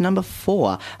actually question number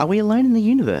 4. Are we alone in the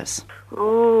universe?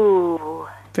 Ooh.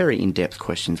 Very in-depth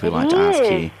questions we like to ask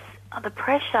you. Oh, the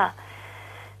pressure.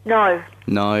 No.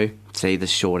 No. See, the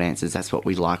short answers, that's what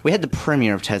we like. We had the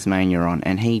Premier of Tasmania on,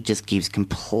 and he just gives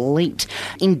complete,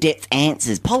 in-depth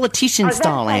answers,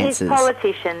 politician-style answers. He's a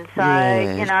politician, so,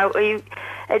 Yeah. you know,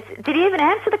 did he even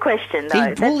answer the question,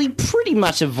 though? He pretty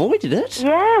much avoided it.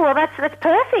 Yeah, well, that's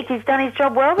perfect. He's done his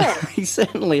job well then. He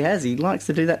certainly has. He likes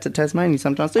to do that to Tasmania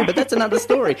sometimes too, but that's another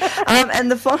story. And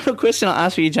the final question I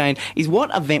ask for you, Jane, is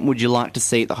what event would you like to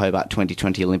see at the Hobart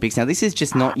 2020 Olympics? Now, this is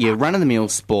just not your run-of-the-mill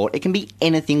sport. It can be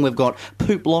anything. We've got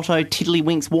Poop Lotto,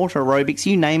 Tiddlywinks, water aerobics,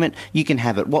 you name it, you can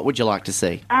have it. What would you like to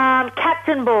see?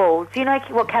 Captain Ball. Do you know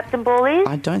what Captain Ball is?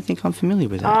 I don't think I'm familiar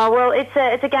with that. Oh, well, it's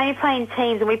a game you play in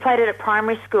teams, and we played it at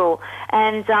primary school,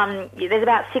 and there's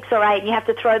about 6 or 8, and you have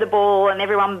to throw the ball, and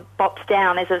everyone bops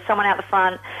down. There's someone out the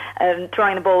front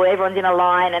throwing the ball. Everyone's in a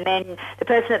line, and then the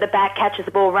person at the back catches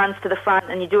the ball, runs to the front,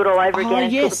 and you do it all over again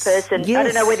until the person. Yes. I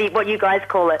don't know what you guys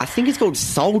call it. I think it's called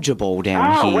soldier ball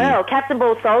down here. Oh, well, captain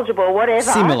ball, soldier ball, whatever.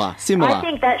 Similar. I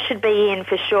think that should be in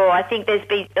for sure. I think there's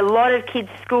been a lot of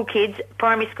school kids,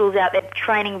 primary schools out there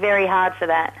training very hard for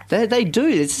that. They do.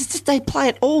 It's just they play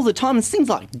it all the time. It's things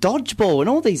like dodgeball and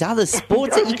all these other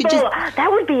sports that you could just...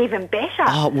 That would be even better.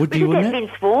 Oh, it would be, wouldn't it?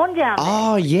 Vince Vaughn down there.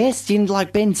 Oh, yes,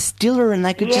 like Ben Stiller, and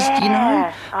they could just, you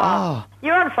know... Oh.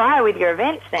 You're on fire with your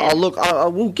events then. Oh, look,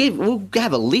 we'll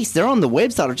have a list. They're on the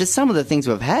website of just some of the things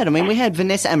we've had. I mean, we had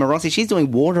Vanessa Amorossi. She's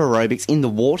doing water aerobics in the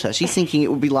water. She's thinking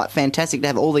it would be, like, fantastic to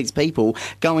have all these people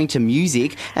going to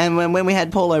music. And when we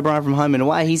had Paul O'Brien from Home and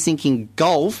Away, he's thinking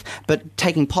golf, but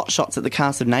taking pot shots at the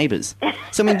cast of Neighbours.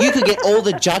 So, I mean, you could get all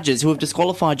the judges who have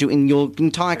disqualified you in your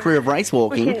entire career of race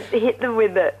walking. We can hit them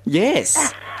with it.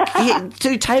 Yes.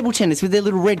 Do table tennis with their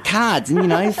little red cards and, you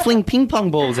know, fling ping pong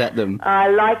balls at them. I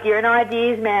like your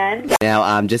ideas, man.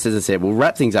 Now, just as I said, we'll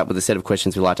wrap things up with a set of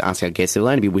questions we like to ask our guests. It'll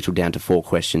only be whittled down to 4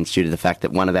 questions due to the fact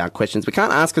that one of our questions we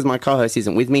can't ask because my co-host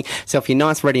isn't with me. So if you're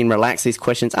nice, ready and relaxed, these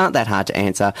questions aren't that hard to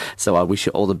answer. So I wish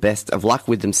you all the best of luck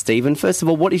with them, Stephen. First of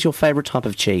all, what is your favourite type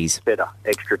of cheese? Better.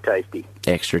 Extra tasty.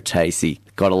 Extra tasty.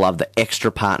 Gotta love the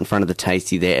extra part in front of the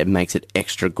tasty there. It makes it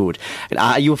extra good.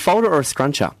 Are you a folder or a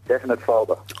scruncher? Definite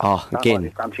folder. Oh, again. Not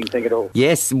like a scrunching thing at all.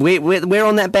 Yes, we're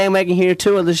on that bandwagon here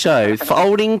too on the show.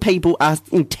 Folding people are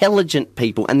intelligent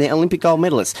people and they're Olympic gold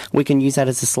medalists. We can use that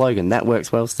as a slogan. That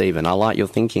works well, Stephen. I like your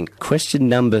thinking. Question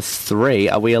number 3.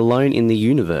 Are we alone in the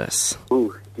universe?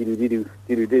 Ooh,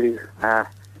 do-do-do-do.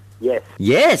 Yes.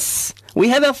 Yes! We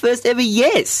have our first ever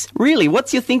yes! Really?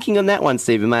 What's your thinking on that one,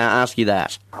 Stephen? May I ask you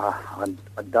that? I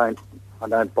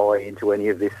don't buy into any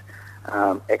of this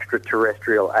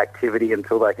extraterrestrial activity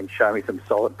until they can show me some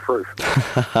solid proof.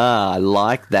 I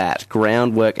like that.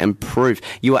 Groundwork and proof.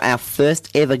 You are our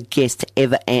first ever guest to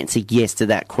ever answer yes to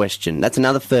that question. That's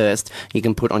another first you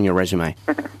can put on your resume.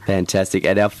 Fantastic.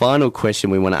 And our final question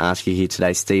we want to ask you here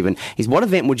today, Stephen, is what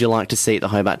event would you like to see at the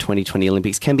Hobart 2020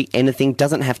 Olympics? Can be anything.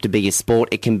 Doesn't have to be a sport.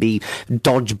 It can be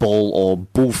dodgeball or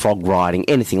bullfrog riding.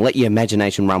 Anything. Let your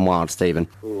imagination run wild, Stephen.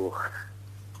 Ooh.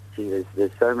 Gee,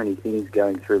 there's so many things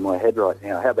going through my head right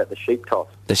now. How about the sheep toss?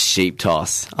 The sheep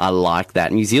toss. I like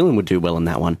that. New Zealand would do well in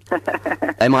that one.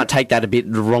 They might take that a bit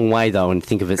the wrong way, though, and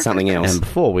think of it something else. And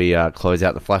before we close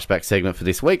out the flashback segment for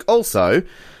this week, also,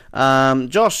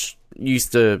 Josh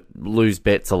used to lose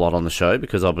bets a lot on the show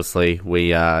because obviously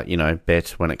we, bet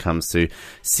when it comes to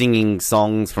singing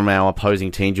songs from our opposing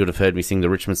teams. You would have heard me sing the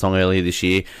Richmond song earlier this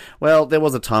year. Well, there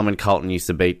was a time when Carlton used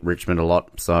to beat Richmond a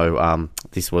lot, so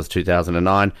this was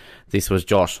 2009. This was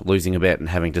Josh losing a bet and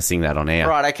having to sing that on air.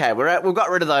 Right, okay, we've got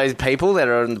rid of those people that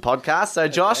are on the podcast. So,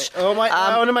 Josh,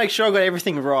 I want to make sure I got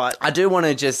everything right. I do want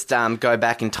to just go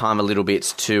back in time a little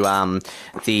bit to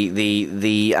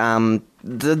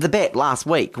the bet last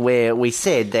week where we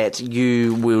said that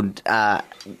you would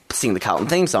sing the Carlton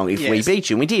theme song if we beat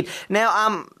you, and we did.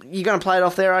 Now, you're going to play it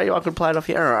off there, are you? I could play it off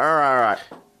here. All right.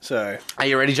 So, are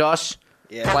you ready, Josh?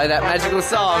 Yeah. Play that magical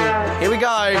song. Here we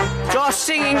go. Josh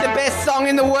singing the best song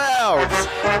in the world.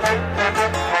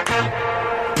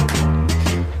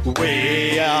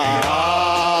 We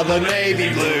are the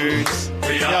Navy Blues.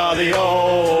 We are the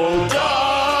old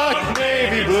dark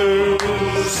Navy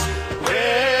Blues.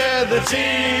 We're the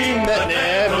team that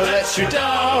never lets you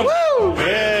down. Woo!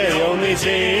 We're the only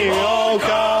team old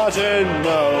Carlton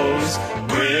knows.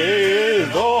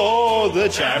 With all the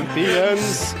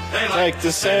champions like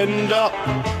to send up,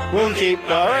 we'll keep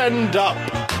our end up.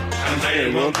 And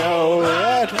they will know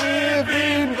that we've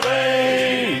been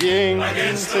playing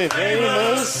against the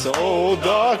famous old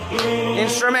dark blue.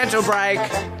 Instrumental break.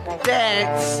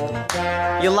 Dance.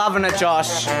 You're loving it,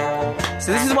 Josh.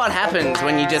 So this is what happens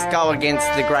when you just go against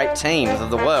the great teams of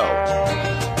the world.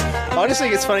 I just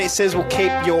think it's funny. It says we'll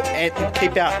keep our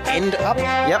end up.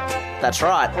 Yep, that's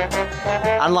right.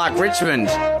 Unlike Richmond,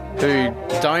 who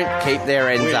don't keep their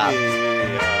ends up.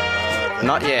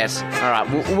 Not yet. All right,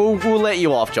 we'll let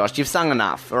you off, Josh. You've sung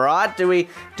enough. All right. Do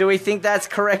we think that's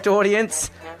correct,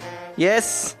 audience?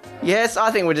 Yes.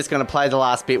 I think we're just going to play the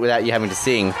last bit without you having to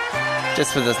sing,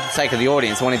 just for the sake of the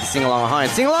audience wanting to sing along at home.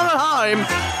 Sing along at home.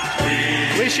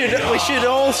 We should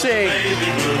all sing.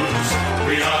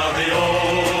 We are the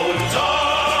old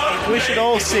dog. We should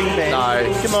all sing, Ben.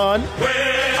 No. Come on.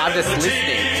 I'm just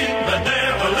listening. That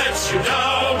never lets you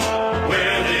down.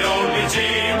 We're the only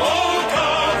team old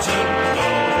Carlton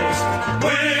knows.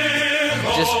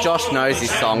 With Josh knows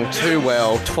this song too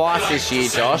well. Twice this year,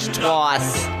 Josh.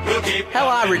 Twice. How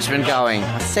are Richmond going?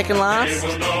 Second last?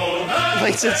 At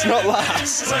least it's not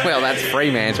last. Well, that's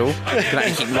Fremantle. Can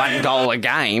only kick 1 goal a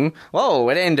game. Whoa,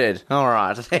 it ended. All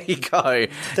right, there you go.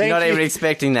 Not even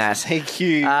expecting that. Thank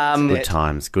you. Good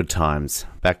times.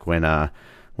 Back when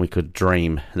we could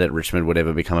dream that Richmond would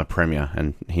ever become a premier,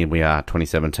 and here we are,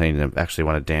 2017, and they've actually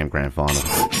won a damn grand final.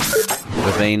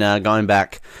 We've been going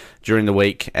back during the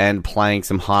week and playing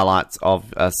some highlights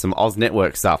of some Oz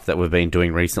Network stuff that we've been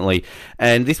doing recently.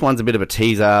 And this one's a bit of a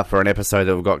teaser for an episode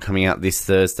that we've got coming out this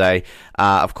Thursday.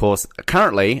 Of course,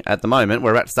 currently, at the moment,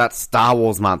 we're about to start Star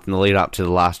Wars month in the lead up to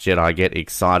The Last Jedi. Get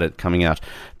excited, coming out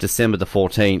December the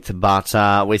 14th.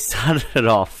 But we started it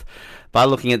off by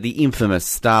looking at the infamous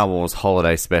Star Wars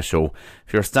Holiday Special.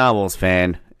 If you're a Star Wars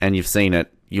fan and you've seen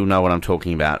it, you'll know what I'm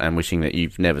talking about, and wishing that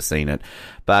you've never seen it.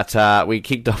 But we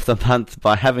kicked off the month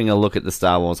by having a look at the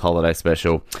Star Wars Holiday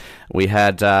Special. We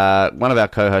had one of our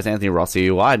co-hosts, Anthony Rossi,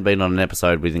 who I had been on an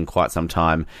episode with in quite some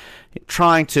time,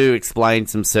 trying to explain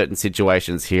some certain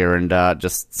situations here and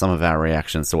just some of our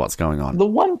reactions to what's going on. The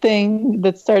one thing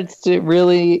that starts to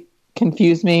really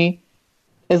confuse me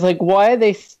is, like, why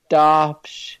they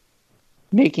stopped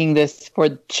making this for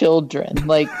children.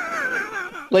 Like,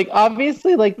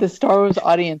 obviously, like, the Star Wars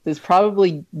audience is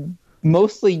probably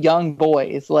mostly young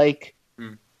boys, like,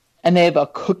 and they have a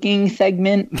cooking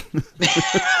segment.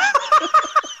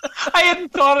 I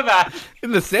hadn't thought of that.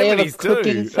 In the 70s, they have a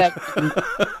cooking segment.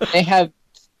 They have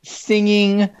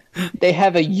singing. They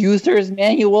have a user's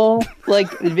manual, like,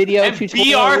 video And tutorial.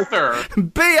 B. Arthur.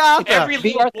 B. Arthur! Every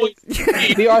B. little boy.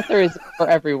 B. Arthur is for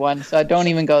everyone, so don't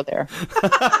even go there.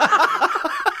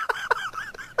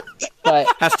 But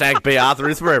Hashtag B. Arthur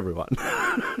is for everyone.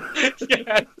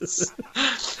 Yes.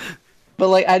 But,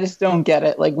 like, I just don't get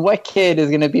it. Like, what kid is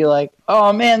going to be like,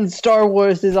 oh, man, Star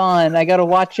Wars is on. I got to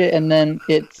watch it. And then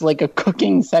it's, like, a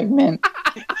cooking segment.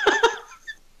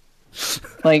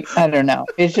 Like, I don't know.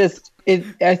 It's just,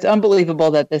 it's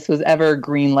unbelievable that this was ever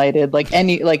green-lighted.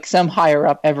 Like, some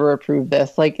higher-up ever approved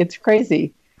this. Like, it's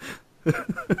crazy.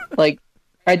 Like,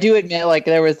 I do admit, like,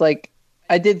 there was, like,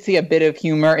 I did see a bit of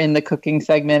humor in the cooking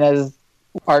segment as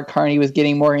Art Carney was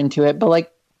getting more into it. But,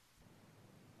 like,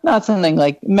 not something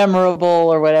like memorable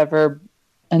or whatever.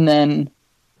 And then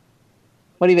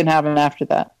what even happened after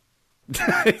that?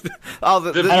 Oh,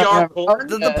 the VR porn?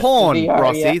 The porn, VR,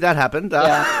 Rossi, yeah. that happened.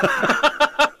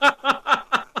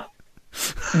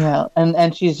 Yeah,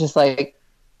 and she's just like,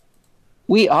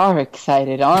 we are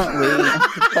excited, aren't we?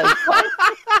 It's like, what?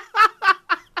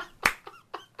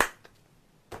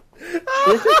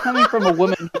 This is coming from a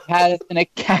woman who has an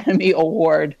Academy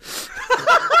Award.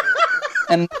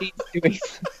 And she's doing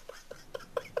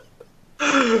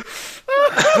so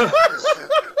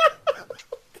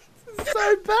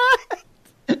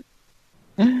bad.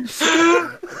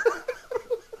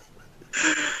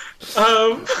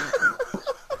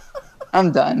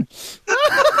 I'm done.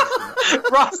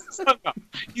 Ross is hung up.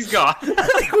 He's gone. I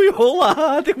think we all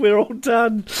are. I think we're all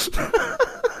done.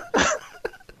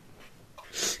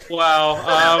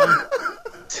 Wow.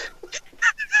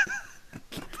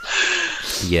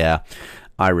 Yeah.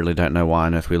 I really don't know why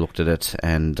on earth we looked at it,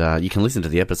 and you can listen to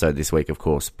the episode this week, of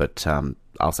course, but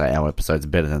I'll say our episode's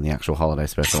better than the actual holiday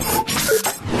special.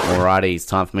 Alrighty, it's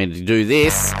time for me to do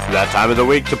this. It's that time of the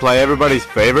week to play everybody's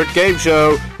favorite game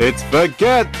show. It's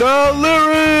Forget the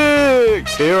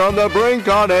Lyrics here on the Brink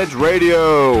on Edge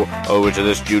Radio. Over to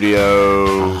the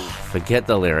studio. Forget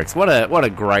the Lyrics. What a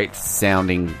great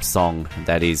sounding song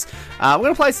that is. We're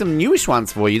going to play some newish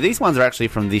ones for you. These ones are actually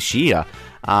from this year.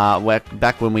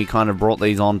 Back when we kind of brought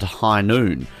these on to High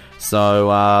Noon.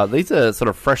 So these are sort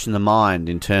of fresh in the mind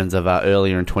in terms of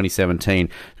earlier in 2017. I'm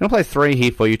going to play 3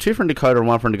 here for you, 2 from Dakota and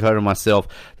 1 from Dakota and myself.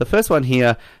 The first one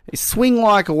here is Swing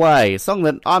Like Away, a song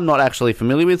that I'm not actually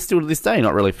familiar with, still to this day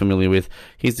not really familiar with.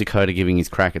 Here's Dakota giving his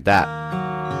crack at that.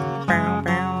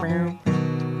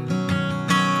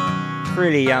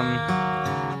 Really up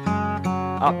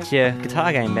to your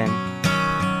guitar game, Ben.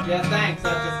 Yeah, thanks.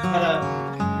 I just had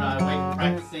a week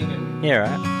practicing and... Yeah,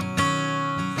 right.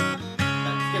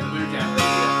 Let's get the mood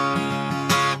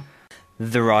down.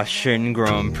 The Russian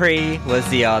Grand Prix was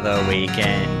the other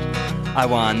weekend. I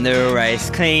won the race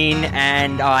clean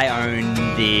and I owned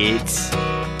it.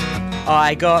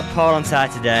 I got pole on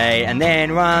Saturday and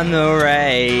then won the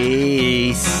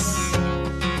race.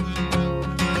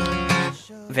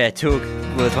 Vettel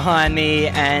was behind me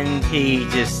and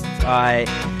I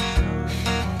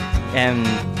am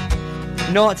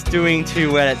not doing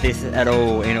too well at this at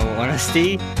all, in all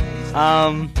honesty.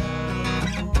 Come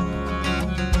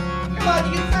on,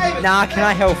 you can save Nah, can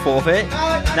I hell forfeit?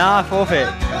 Nah, I forfeit.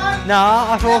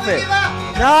 Nah, I forfeit.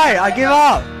 No, I give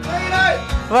up.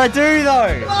 What I do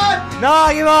though? No,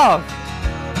 I give up.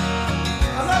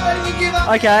 I'm not letting you give up.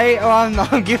 Okay, well,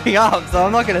 I'm giving up, so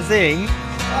I'm not going to sing.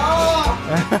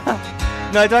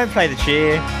 No, don't play the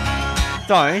cheer.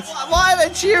 Don't. Why are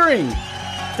they cheering?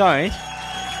 Don't.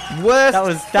 Worst. That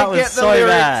was Forget the so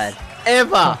lyrics bad.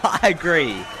 Ever. I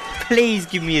agree. Please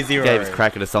give me a 0. Gave us a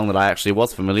crack at a song that I actually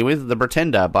was familiar with, The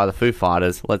Pretender by the Foo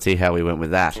Fighters. Let's see how we went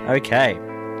with that. Okay.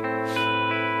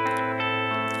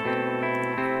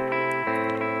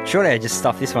 Surely I just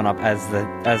stuffed this one up as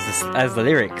the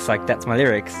lyrics. Like, that's my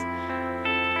lyrics.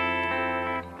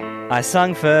 I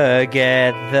sung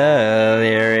Forget the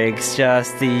Lyrics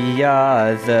just the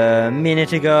other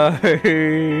minute ago.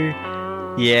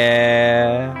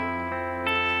 Yeah.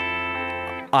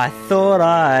 I thought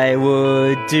I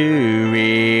would do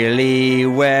really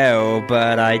well,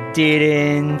 but I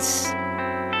didn't.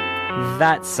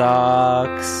 That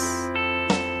sucks.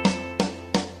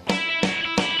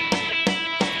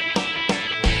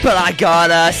 But I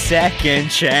got a second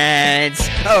chance.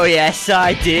 Oh yes,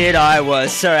 I did. I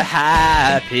was so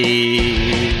happy.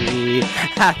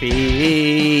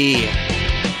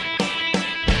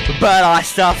 But I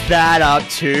stuffed that up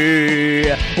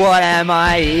too. What am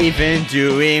I even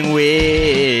doing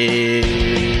with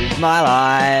my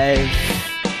life?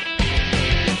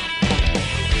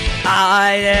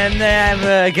 I am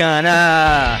never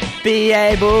gonna be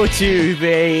able to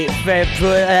be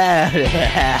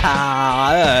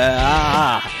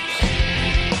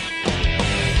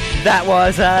That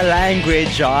was a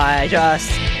language I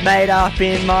just made up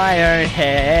in my own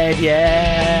head,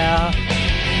 yeah.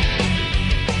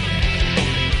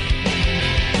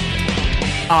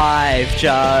 I've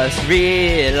just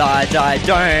realised I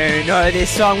don't know this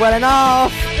song well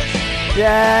enough.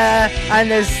 Yeah,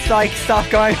 and there's like stuff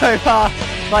going over,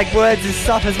 like words and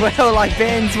stuff as well, like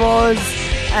Ben's was,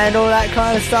 and all that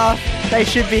kind of stuff. They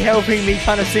should be helping me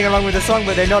kind of sing along with the song,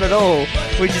 but they're not at all,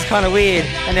 which is kind of weird.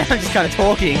 And then I'm just kind of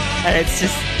talking, and it's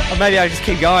just, or maybe I'll just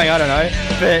keep going, I don't know.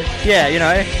 But yeah, you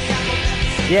know,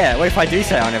 yeah, what if I do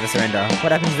say I'll never surrender?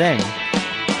 What happens then?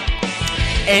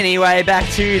 Anyway, back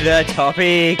to the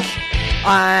topic.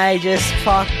 I just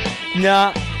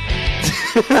nah.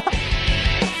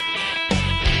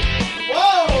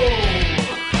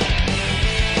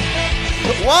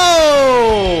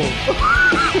 Whoa!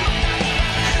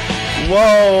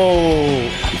 Whoa!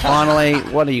 Finally,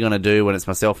 what are you going to do when it's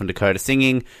myself and Dakota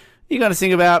singing? You're going to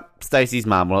sing about Stacey's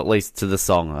mum, well, at least to the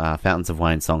song, Fountains of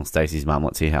Wayne song, Stacey's mum.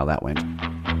 Let's hear how that went.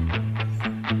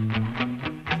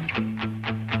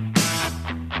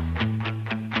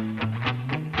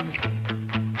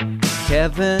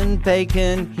 Kevin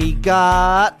Bacon, he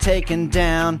got taken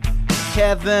down.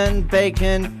 Kevin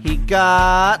Bacon, he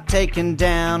got taken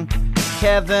down.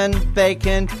 Kevin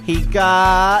Bacon, he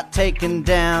got taken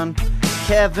down.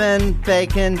 Kevin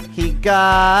Bacon, he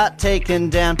got taken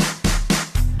down.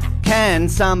 Can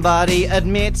somebody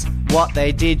admit what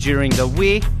they did during the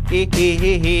week?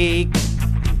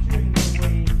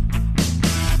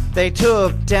 They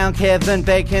took down Kevin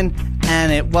Bacon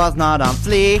and it was not on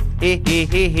fleek.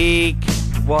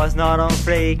 Was not on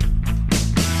fleek.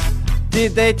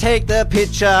 Did they take the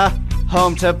picture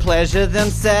home to pleasure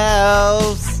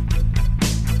themselves?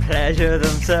 Pleasure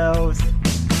themselves.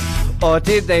 Or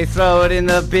did they throw it in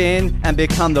the bin and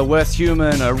become the worst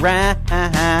human around?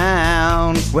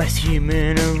 Worst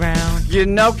human around. You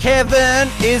know Kevin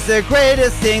is the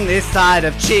greatest thing this side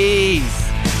of cheese.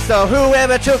 So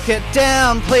whoever took it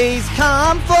down, please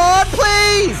come forward,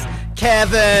 please.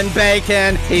 Kevin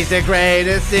Bacon, he's the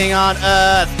greatest thing on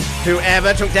earth.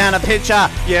 Whoever took down a picture,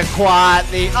 you're quite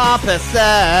the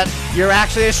opposite. You're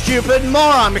actually a stupid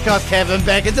moron because Kevin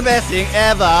Bacon's the best thing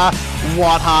ever.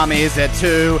 What harm is it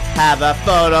to have a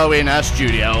photo in a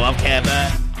studio of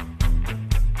Kevin?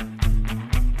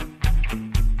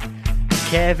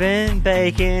 Kevin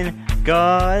Bacon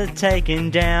got taken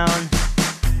down.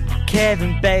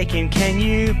 Kevin Bacon, can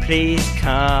you please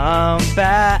come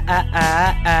back?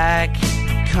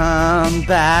 Come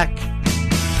back.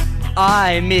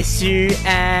 I miss you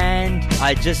and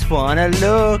I just wanna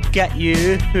look at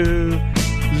you.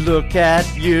 Look at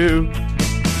you.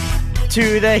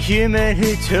 To the human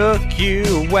who took you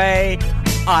away,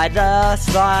 I'd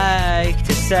just like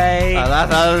to say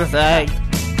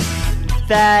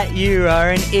that you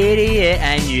are an idiot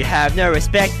and you have no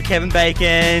respect for Kevin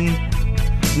Bacon.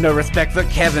 No respect for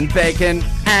Kevin Bacon.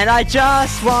 And I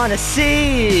just wanna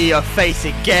see your face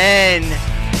again,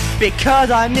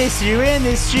 because I miss you in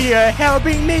this studio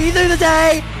helping me through the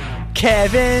day.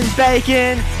 Kevin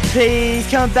Bacon, please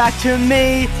come back to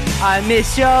me? I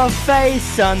miss your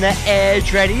face on the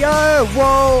Edge Radio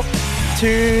wall.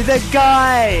 To the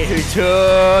guy who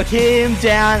took him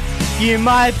down, you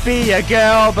might be a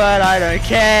girl, but I don't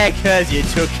care, cause you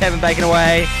took Kevin Bacon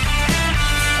away.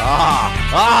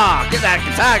 Get that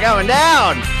guitar going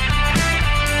down.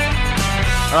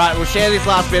 Alright, we'll share this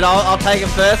last bit. I'll take it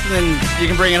first and then you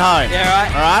can bring it home. Yeah,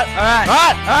 alright.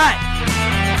 Alright?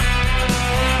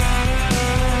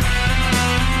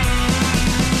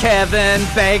 Kevin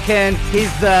Bacon,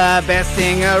 he's the best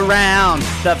thing around.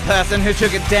 The person who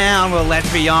took it down, well,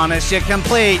 let's be honest, you're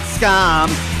complete scum.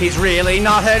 He's really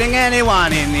not hurting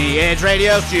anyone in the Edge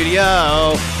Radio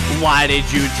studio. Why did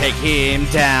you take him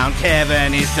down?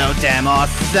 Kevin is so damn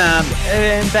awesome.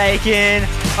 Kevin Bacon,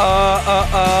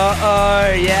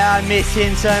 oh, yeah, I miss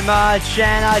him so much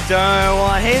and I don't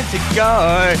want him to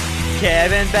go.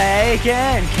 Kevin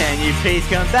Bacon, can you please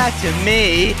come back to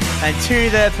me? And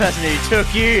to the person who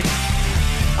took you,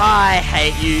 I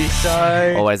hate you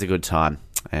so. Always a good time.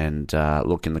 And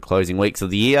look, in the closing weeks of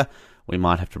the year, we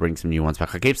might have to bring some new ones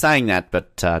back. I keep saying that,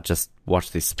 but just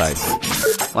watch this space.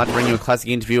 I'd like to bring you a classic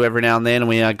interview every now and then, and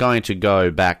we are going to go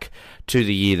back to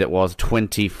the year that was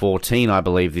 2014, I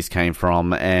believe this came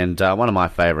from, and one of my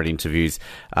favourite interviews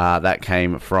that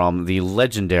came from the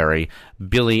legendary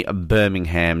Billy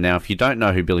Birmingham. Now, if you don't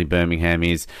know who Billy Birmingham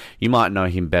is, you might know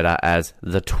him better as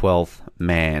the 12th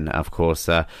Man, of course,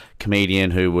 a comedian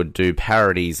who would do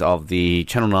parodies of the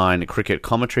Channel 9 cricket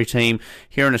commentary team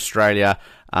here in Australia.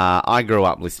 I grew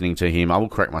up listening to him. I will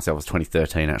correct myself, it was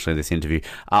 2013 actually, this interview.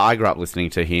 I grew up listening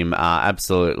to him,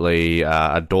 absolutely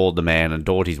adored the man,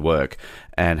 adored his work,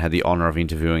 and had the honour of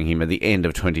interviewing him at the end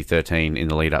of 2013 in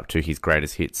the lead up to his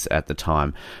greatest hits at the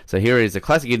time. So here is a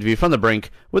classic interview from the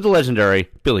Brink with the legendary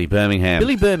Billy Birmingham.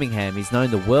 Billy Birmingham is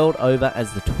known the world over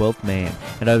as the 12th Man,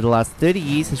 and over the last 30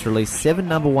 years has released 7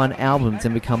 #1 albums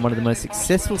and become one of the most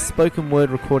successful spoken word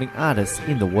recording artists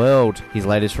in the world. His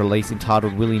latest release,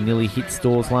 entitled Willy Nilly, hit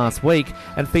stores last week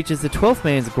and features the 12th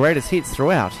Man's greatest hits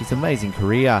throughout his amazing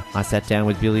career. I sat down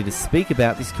with Billy to speak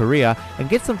about this career and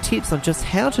get some tips on just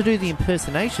how to do the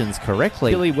impersonations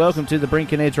correctly. Billy, welcome to the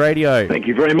Brink and Edge Radio. Thank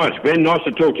you very much, Ben. Nice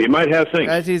to talk to you, mate. How's things?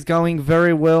 It is going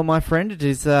very well, my friend. It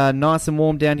is nice and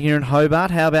warm down here in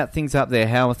Hobart. How about things up there?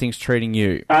 How are things treating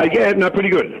you? Pretty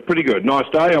good. Pretty good. Nice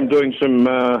day. I'm doing some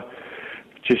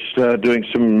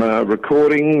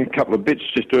recording, a couple of bits,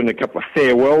 just doing a couple of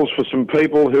farewells for some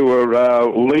people who are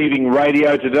leaving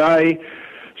radio today.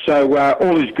 So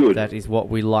all is good. That is what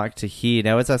we like to hear.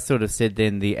 Now, as I sort of said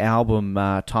then, the album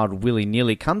titled Willy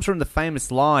Nilly comes from the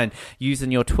famous line used in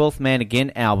your 12th Man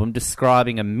Again album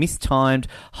describing a mistimed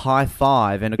high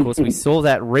five. And, of course, we saw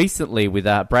that recently with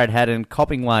Brad Haddon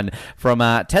copping one from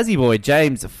Tassie boy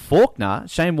James Faulkner.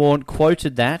 Shane Warne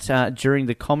quoted that during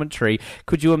the commentary.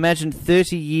 Could you imagine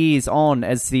 30 years on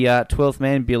as the 12th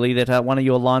Man, Billy, that one of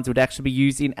your lines would actually be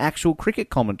used in actual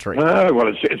cricket commentary? Well,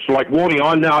 it's like Warnie.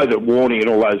 I know that Warnie and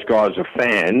all those guys are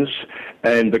fans,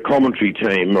 and the commentary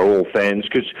team are all fans,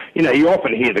 because, you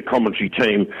often hear the commentary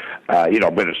team,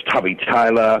 whether it's Tubby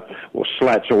Taylor or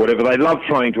Slats or whatever, they love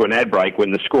throwing to an ad break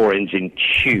when the score ends in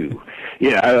chew.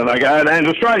 And they go, and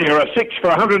Australia are 6 for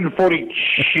 140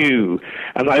 chew,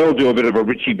 and they all do a bit of a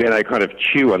Richie Benaud kind of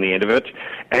chew on the end of it.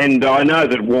 And I know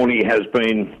that Warnie has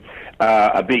been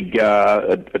a big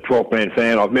 12th Man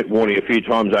fan. I've met Warnie a few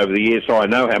times over the years, so I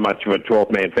know how much of a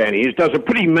 12th Man fan he is. Does a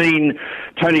pretty mean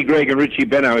Tony Greig and Richie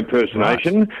Benaud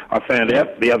impersonation, right. I found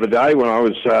out the other day when I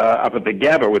was up at the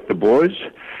Gabba with the boys.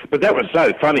 But that was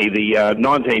so funny, the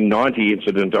 1990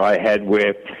 incident I had where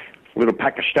a little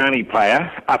Pakistani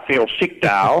player, Afil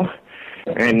Sikdal,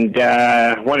 and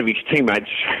one of his teammates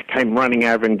came running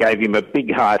over and gave him a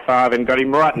big high five and got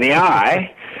him right in the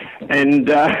eye. And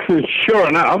sure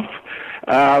enough,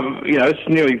 it's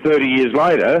nearly 30 years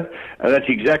later, that's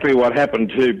exactly what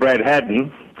happened to Brad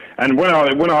Haddon. And when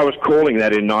I was calling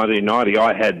that in 1990,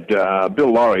 I had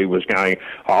Bill Laurie was going,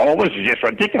 "Oh, this is just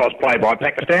ridiculous play by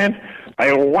Pakistan.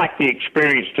 They lack the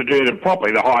experience to do them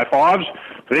properly, the high fives.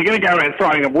 So they're going to go around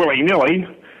throwing them willy-nilly.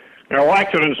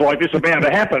 Accidents like this are bound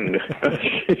to happen."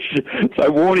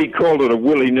 So Warnie called it a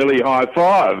willy-nilly high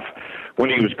five when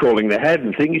he was calling the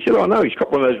Haddon thing. He said, "Oh no, he's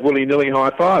got one of those willy-nilly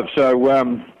high fives." So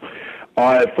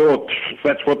I thought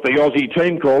that's what the Aussie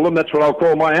team call them. That's what I'll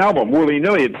call my album,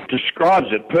 Willy-Nilly. It describes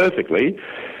it perfectly,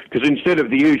 because instead of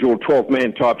the usual 12th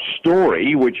Man type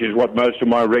story, which is what most of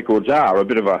my records are, a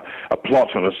bit of a plot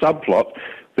and a subplot,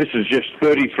 This is just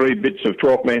 33 bits of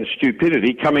 12-man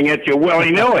stupidity coming at you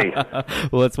willy-nilly.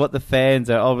 Well, it's what the fans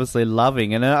are obviously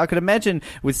loving. And I could imagine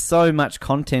with so much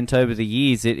content over the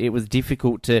years, it was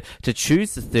difficult to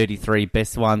choose the 33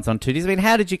 best ones on Tooties. I mean,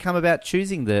 how did you come about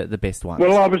choosing the best ones?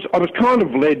 Well, I was kind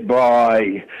of led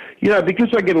by, because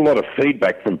I get a lot of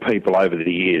feedback from people over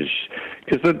the years,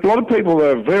 because a lot of people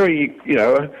are very,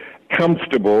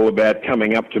 comfortable about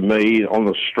coming up to me on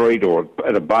the street or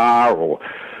at a bar or,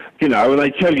 and they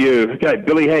tell you, okay,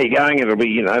 Billy, how you going? It'll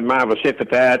be, marvellous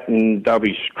effort that, and they'll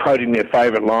be quoting their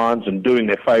favourite lines and doing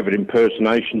their favourite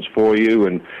impersonations for you,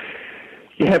 and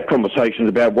you have conversations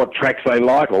about what tracks they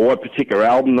like or what particular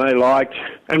album they liked.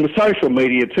 And with social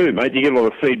media too, mate, you get a lot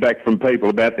of feedback from people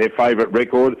about their favourite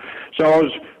record. So I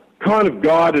was kind of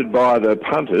guided by the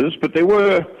punters, but there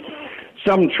were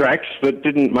some tracks that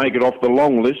didn't make it off the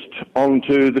long list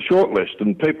onto the short list,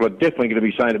 and people are definitely going to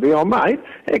be saying to me, oh, mate,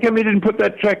 how come you didn't put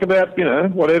that track about,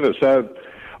 whatever? So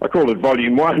I call it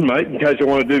Volume 1, mate, in case I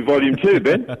want to do Volume 2,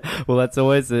 Ben. Well, that's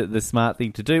always the smart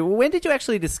thing to do. When did you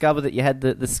actually discover that you had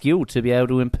the skill to be able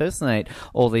to impersonate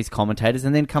all these commentators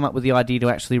and then come up with the idea to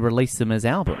actually release them as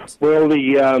albums? Well,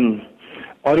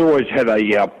 I'd always had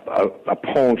a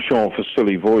penchant for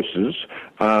silly voices.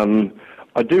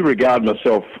 I do regard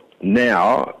myself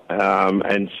now,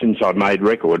 and since I've made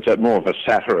records, I'm more of a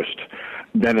satirist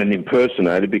than an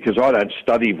impersonator, because I don't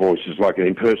study voices like an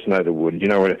impersonator would.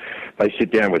 When they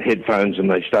sit down with headphones and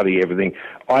they study everything,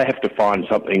 I have to find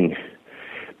something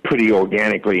pretty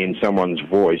organically in someone's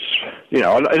voice. In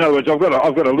other words, I've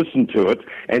got to listen to it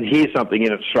and hear something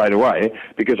in it straight away,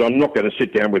 because I'm not going to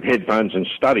sit down with headphones and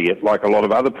study it like a lot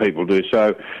of other people do.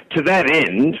 So to that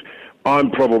end, I'm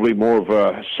probably more of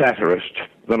a satirist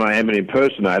than I am an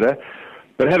impersonator.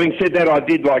 But having said that, I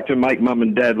did like to make mum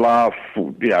and dad laugh,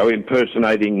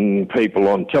 impersonating people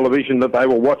on television that they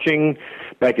were watching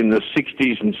back in the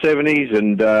 60s and 70s.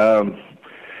 And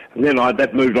then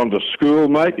that moved on to school,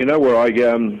 mate, where I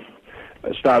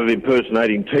started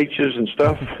impersonating teachers and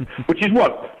stuff, which is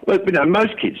what,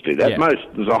 most kids do that. Yeah.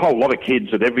 There's a whole lot of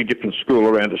kids at every different school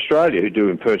around Australia who do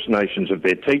impersonations of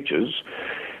their teachers.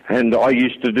 And I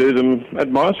used to do them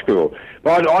at my school.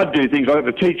 But I'd do things like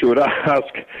the teacher would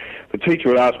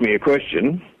ask me a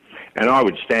question, and I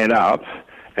would stand up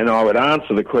and I would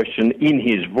answer the question in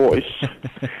his voice,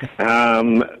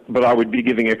 but I would be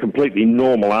giving a completely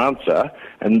normal answer,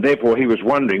 and therefore he was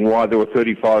wondering why there were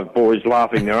 35 boys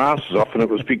laughing their asses off, and it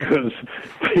was because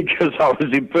I was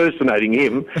impersonating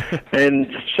him,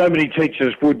 and so many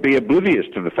teachers would be oblivious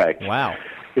to the fact. Wow.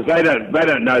 Because they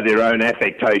don't know their own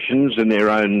affectations and their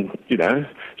own,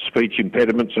 speech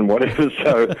impediments and whatever.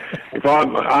 So if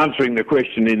I'm answering the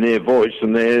question in their voice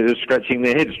and they're scratching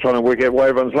their heads trying to work out why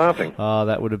everyone's laughing. Oh,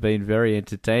 that would have been very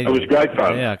entertaining. It was great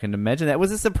fun. Yeah, I can imagine that.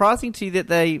 Was it surprising to you that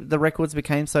the records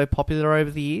became so popular over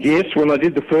the years? Yes, when I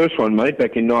did the first one, mate,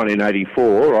 back in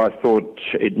 1984, I thought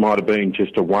it might have been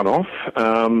just a one-off.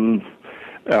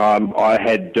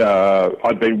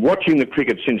 I'd been watching the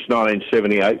cricket since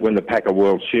 1978 when the Packer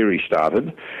World Series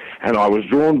started, and I was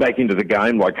drawn back into the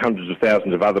game like hundreds of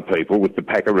thousands of other people with the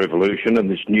Packer Revolution and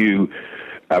this new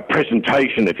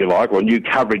presentation, if you like, or new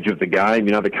coverage of the game,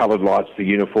 the coloured lights, the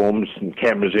uniforms and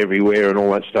cameras everywhere and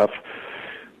all that stuff.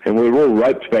 And we were all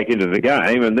roped back into the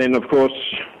game, and then, of course,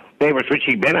 there was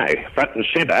Richie Benaud, front and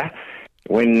centre,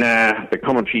 when the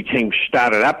commentary team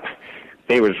started up.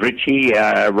 There was Richie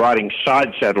riding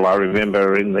side saddle, I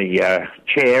remember, in the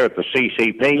chair at the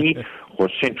CCP, or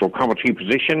central commentary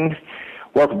position.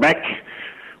 Welcome back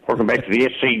to the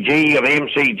SCG or the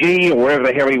MCG or wherever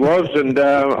the hell he was. And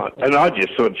I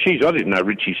just thought, geez, I didn't know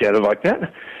Richie sounded like that.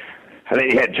 And then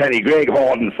you had Tony Gregg,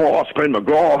 Harden, Force, Glenn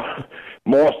McGraw,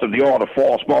 most of the order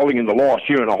force bowling in the last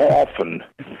year and a half, and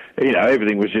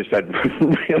everything was just that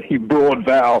really broad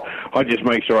vowel. I just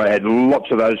make sure I had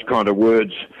lots of those kind of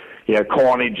words.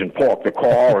 Carnage and park the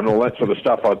car and all that sort of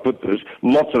stuff. I put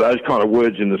lots of those kind of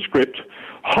words in the script.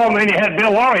 Oh, man, you had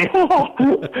Bill Lorry.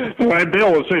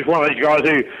 Bill was just one of these guys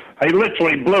who he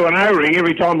literally blew an O-ring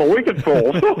every time a wicket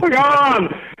falls. Go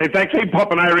on. In fact, he'd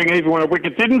pop an O-ring even when a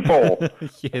wicket didn't fall.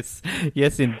 Yes,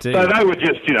 indeed. So they were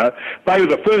just, they were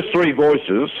the first three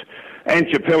voices. And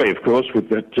Chappelli, of course, with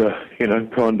that,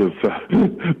 kind of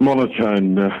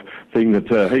monotone thing that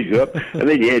he's got. And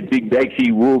then you had Big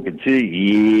Baxy walking too.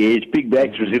 Yes, Big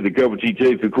Bax was in the commentary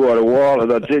team for quite a while,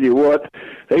 and I tell you what,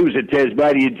 he was a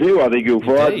Tasmanian too, I think you'll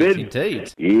find, Ben.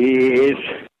 Indeed. Yes.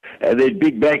 And then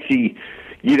Big Baxy,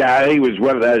 he was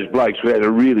one of those blokes who had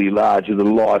a really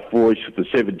larger-than-life voice with the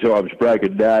 7 times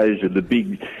broken nose and the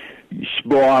big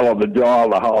smile on the dial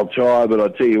the whole time. But I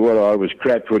tell you what, I was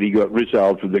crapped when he got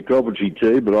rissoled from the commentary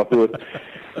team. But I thought,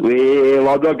 well,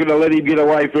 I'm not going to let him get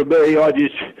away from me. I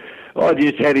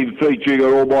just had him featuring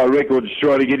on all my records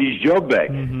trying to get his job back.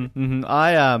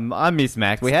 I miss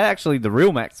Max. We had actually the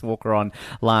real Max Walker on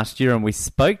last year, and we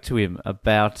spoke to him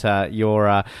about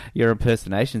your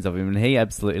impersonations of him, and he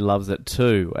absolutely loves it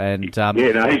too. And yeah,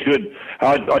 no, he's good.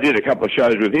 I did a couple of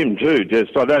shows with him too.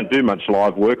 I don't do much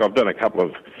live work. I've done a couple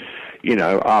of,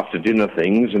 after dinner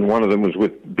things, and one of them was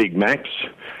with Big Max.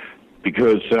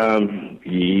 Because,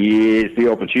 yes, the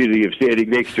opportunity of standing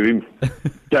next to him,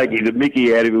 taking the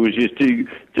mickey out of it was just too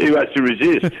much to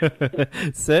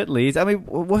resist. Certainly is. I mean,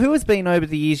 who has been over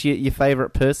the years your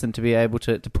favourite person to be able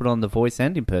to put on the voice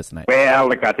and impersonate? Well,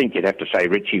 look, I think you'd have to say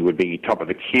Richie would be top of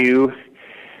the queue.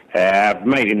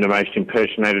 Made him the most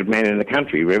impersonated man in the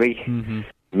country, really. Mm-hmm.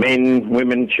 Men,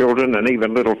 women, children, and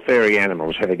even little fairy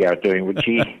animals had a go at doing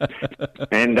Richie.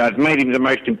 And I've made him the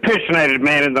most impersonated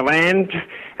man in the land.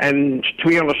 And to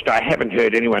be honest, I haven't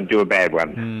heard anyone do a bad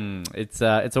one. It's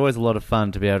always a lot of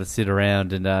fun to be able to sit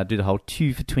around and do the whole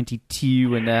 2 for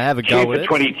 22 and have a go at it. 2 for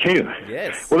 22.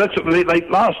 Yes. Well, that's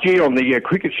last year on the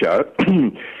cricket show.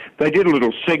 They did a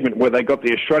little segment where they got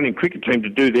the Australian cricket team to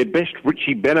do their best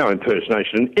Richie Benaud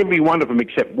impersonation, and every one of them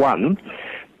except one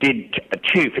did a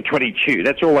 2 for 22.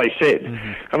 That's all they said.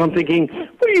 Mm-hmm. And I'm thinking,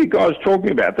 what are you guys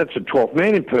talking about? That's a 12th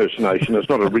man impersonation. It's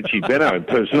not a Richie Benaud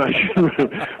impersonation.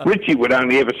 Richie would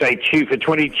only ever say 2 for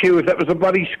 22 if that was a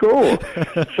bloody score.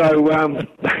 So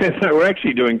they were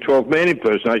actually doing 12th man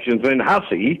impersonations. Then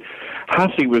Hussey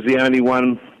was the only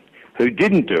one who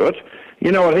didn't do it.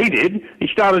 You know what he did? He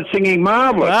started singing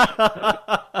Marvellous.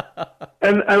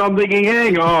 and I'm thinking,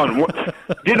 hang on,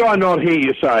 did I not hear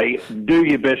you say, do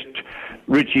your best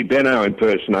Richie Benaud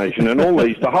impersonation? And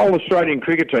the whole Australian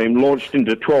cricket team launched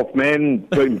into 12th man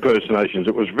impersonations.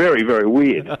 It was very, very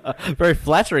weird. Very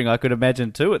flattering, I could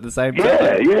imagine, too, at the same time.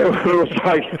 Yeah. It was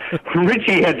like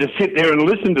Richie had to sit there and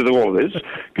listen to all this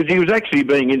because he was actually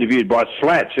being interviewed by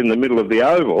Slats in the middle of the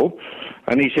Oval.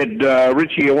 And he said,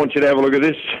 Richie, I want you to have a look at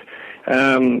this.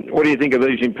 What do you think of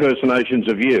these impersonations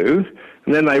of you?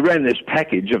 And then they ran this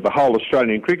package of the whole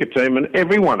Australian cricket team, and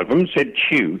every one of them said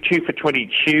chew for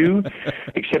 22,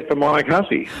 except for Mike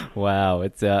Hussey. Wow,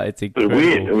 it's incredible.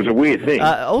 It was a weird thing.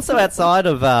 Also, outside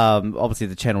of obviously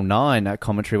the Channel 9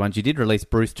 commentary ones, you did release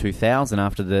Bruce 2000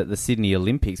 after the Sydney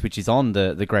Olympics, which is on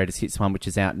the Greatest Hits one, which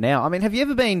is out now. I mean, have you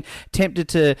ever been tempted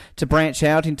to branch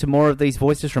out into more of these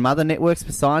voices from other networks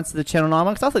besides the Channel 9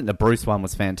 one? Because I think the Bruce one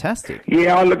was fantastic.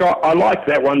 Yeah, I liked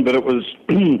that one, but it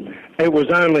was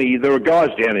only, there were guys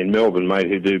down in Melbourne, mate,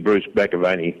 who do Bruce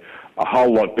McAvaney a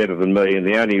whole lot better than me, and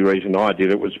the only reason I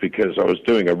did it was because I was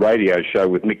doing a radio show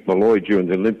with Mick Malloy during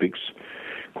the Olympics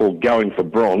called Going for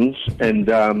Bronze,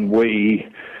 and we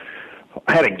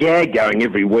had a gag going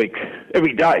every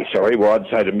day, where I'd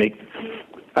say to Mick,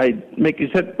 hey, Mick, is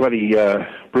that bloody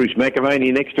Bruce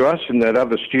McAvaney next to us in that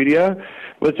other studio?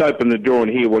 Let's open the door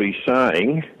and hear what he's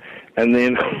saying. And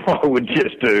then I would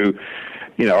just do...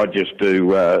 I'd just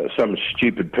do some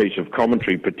stupid piece of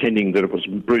commentary pretending that it was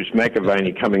Bruce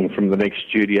McAvaney coming from the next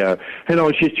studio. And I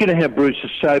was just, how Bruce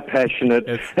is so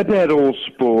passionate about all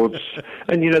sports.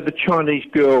 And, the Chinese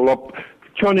girl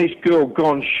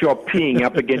gone shopping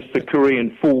up against the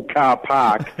Korean full-car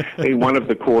park in one of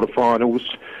the quarterfinals.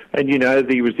 And,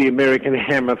 there was the American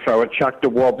hammer thrower, Chuck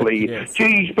DeWobbly. Yes.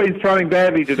 Gee, he's been throwing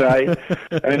badly today.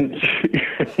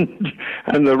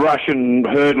 and the Russian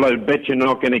hurdler, bet you're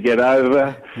not going to get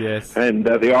over. Yes. And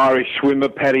the Irish swimmer,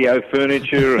 patio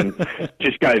furniture. And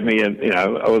just gave me,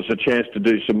 a chance to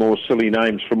do some more silly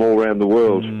names from all around the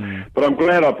world. But I'm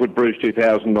glad I put Bruce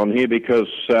 2000 on here because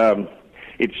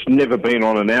it's never been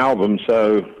on an album,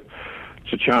 so...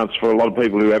 it's a chance for a lot of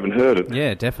people who haven't heard it.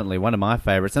 Yeah, definitely. One of my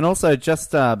favourites. And also,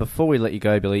 just before we let you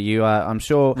go, Billy, you, I'm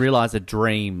sure, realised a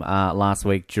dream last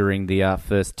week during the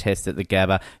first test at the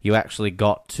Gabba. You actually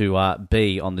got to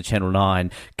be on the Channel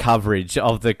 9 coverage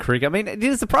of the cricket. I mean, did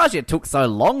it surprise you it took so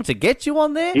long to get you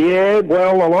on there? Yeah,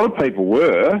 well, a lot of people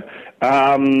were.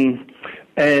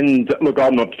 And look,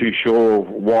 I'm not too sure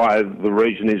why the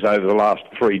reason is over the last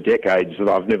 3 decades that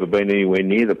I've never been anywhere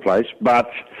near the place, but...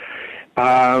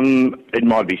 it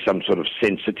might be some sort of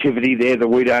sensitivity there that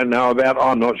we don't know about.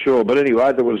 I'm not sure. But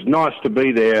anyway, it was nice to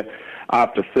be there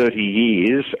after 30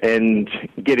 years and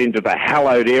get into the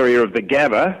hallowed area of the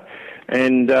Gabba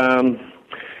and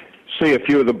see a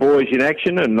few of the boys in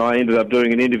action. And I ended up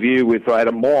doing an interview I had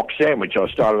a Mark sandwich. I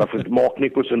started off with Mark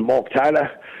Nicholas and Mark Taylor.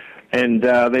 And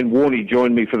then Warnie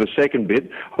joined me for the second bit.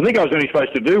 I think I was only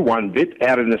supposed to do one bit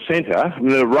out in the centre.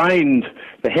 And it rained,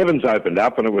 the heavens opened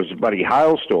up and it was a bloody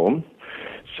hailstorm.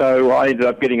 So I ended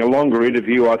up getting a longer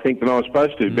interview, I think, than I was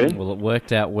supposed to, Ben. Well, it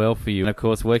worked out well for you. And, of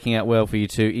course, working out well for you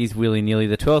too is Willy Nilly,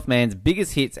 the 12th Man's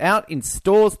biggest hits, out in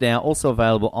stores now, also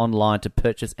available online to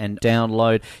purchase and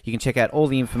download. You can check out all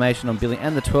the information on Billy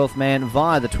and the 12th Man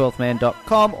via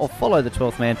the12thman.com or follow the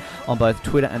 12th Man on both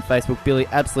Twitter and Facebook. Billy,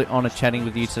 absolute honour chatting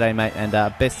with you today, mate, and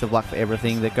best of luck for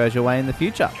everything that goes your way in the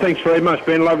future. Thanks very much,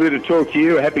 Ben. Lovely to talk to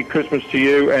you. Happy Christmas to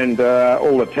you and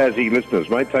all the Tassie listeners,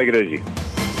 mate. Take it easy.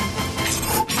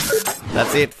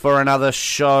 That's it for another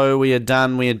show. We are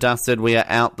done, we are dusted, we are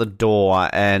out the door.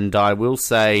 And I will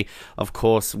say, of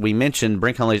course, we mentioned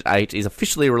Brink Unleashed 8 is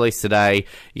officially released today.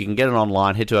 You can get it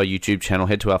online. Head to our YouTube channel,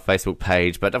 head to our Facebook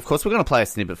page. But, of course, we're going to play a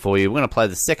snippet for you. We're going to play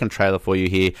the second trailer for you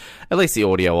here, at least the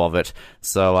audio of it.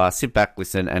 So sit back,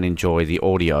 listen, and enjoy the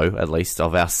audio, at least,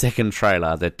 of our second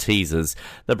trailer that teases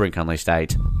the Brink Unleashed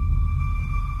 8.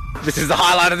 This is the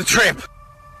highlight of the trip.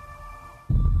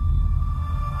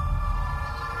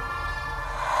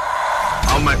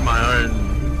 I'll make my own.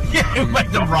 Yeah, you'll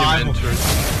make the rhyme.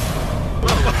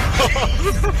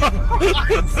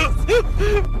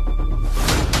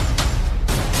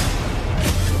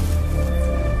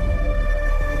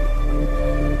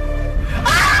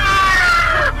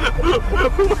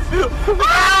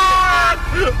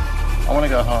 I want to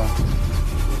go home.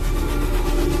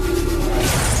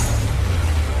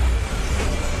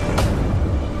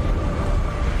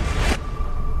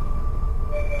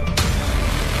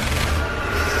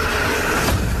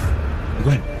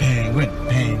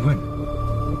 Penguin.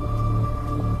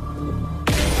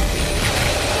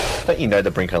 Don't you know the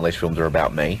Brink Unleashed films are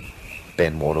about me,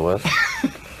 Ben Waterworth?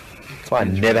 That's why I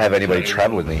never have anybody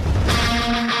travel with me.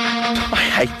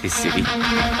 I hate this city.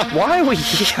 Why are we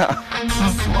here?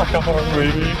 It's like a horror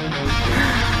movie.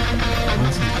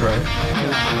 This is great.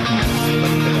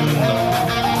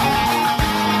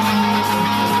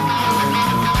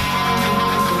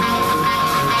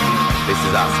 This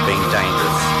is us being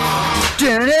dangerous.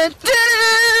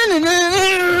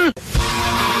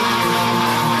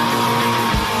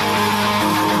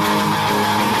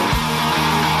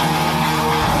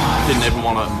 Didn't even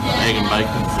want an egg and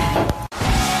bacon.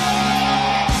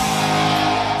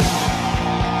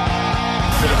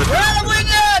 Well, we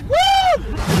got woo!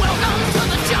 Welcome to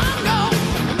the jungle.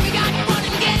 We got fun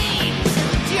and games in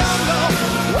the jungle.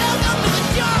 Welcome to the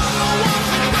jungle.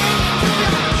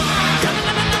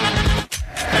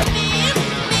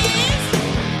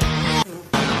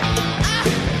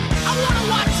 I wanna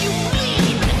watch you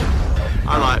bleed. I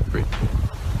like Brit.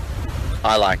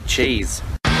 I like cheese.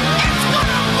 It's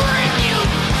gonna bring you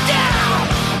down.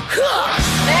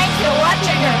 Thanks for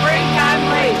watching the Brink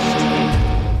Unleashed.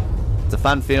 It's a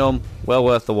fun film, well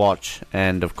worth the watch,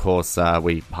 and of course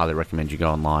we highly recommend you go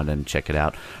online and check it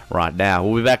out right now.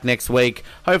 We'll be back next week,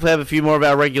 hopefully have a few more of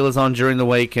our regulars on during the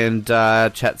week and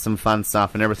chat some fun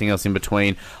stuff and everything else in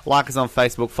between. Like us on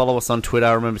Facebook, follow us on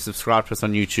Twitter, remember to subscribe to us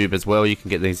on YouTube as well. You can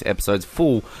get these episodes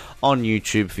full on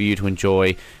YouTube for you to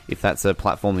enjoy. If that's a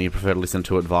platform that you prefer to listen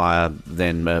to it via,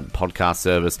 then a podcast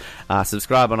service.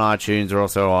 Subscribe on iTunes. We're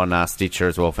also on Stitcher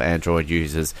as well for Android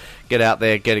users. Get out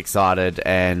there, get excited,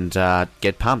 and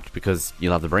get pumped because you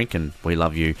love the Brink and we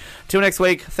love you. Till next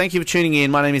week, thank you for tuning in.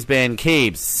 My name is Ben.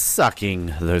 Keep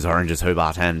sucking those oranges,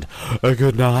 Hobart, and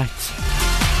good night.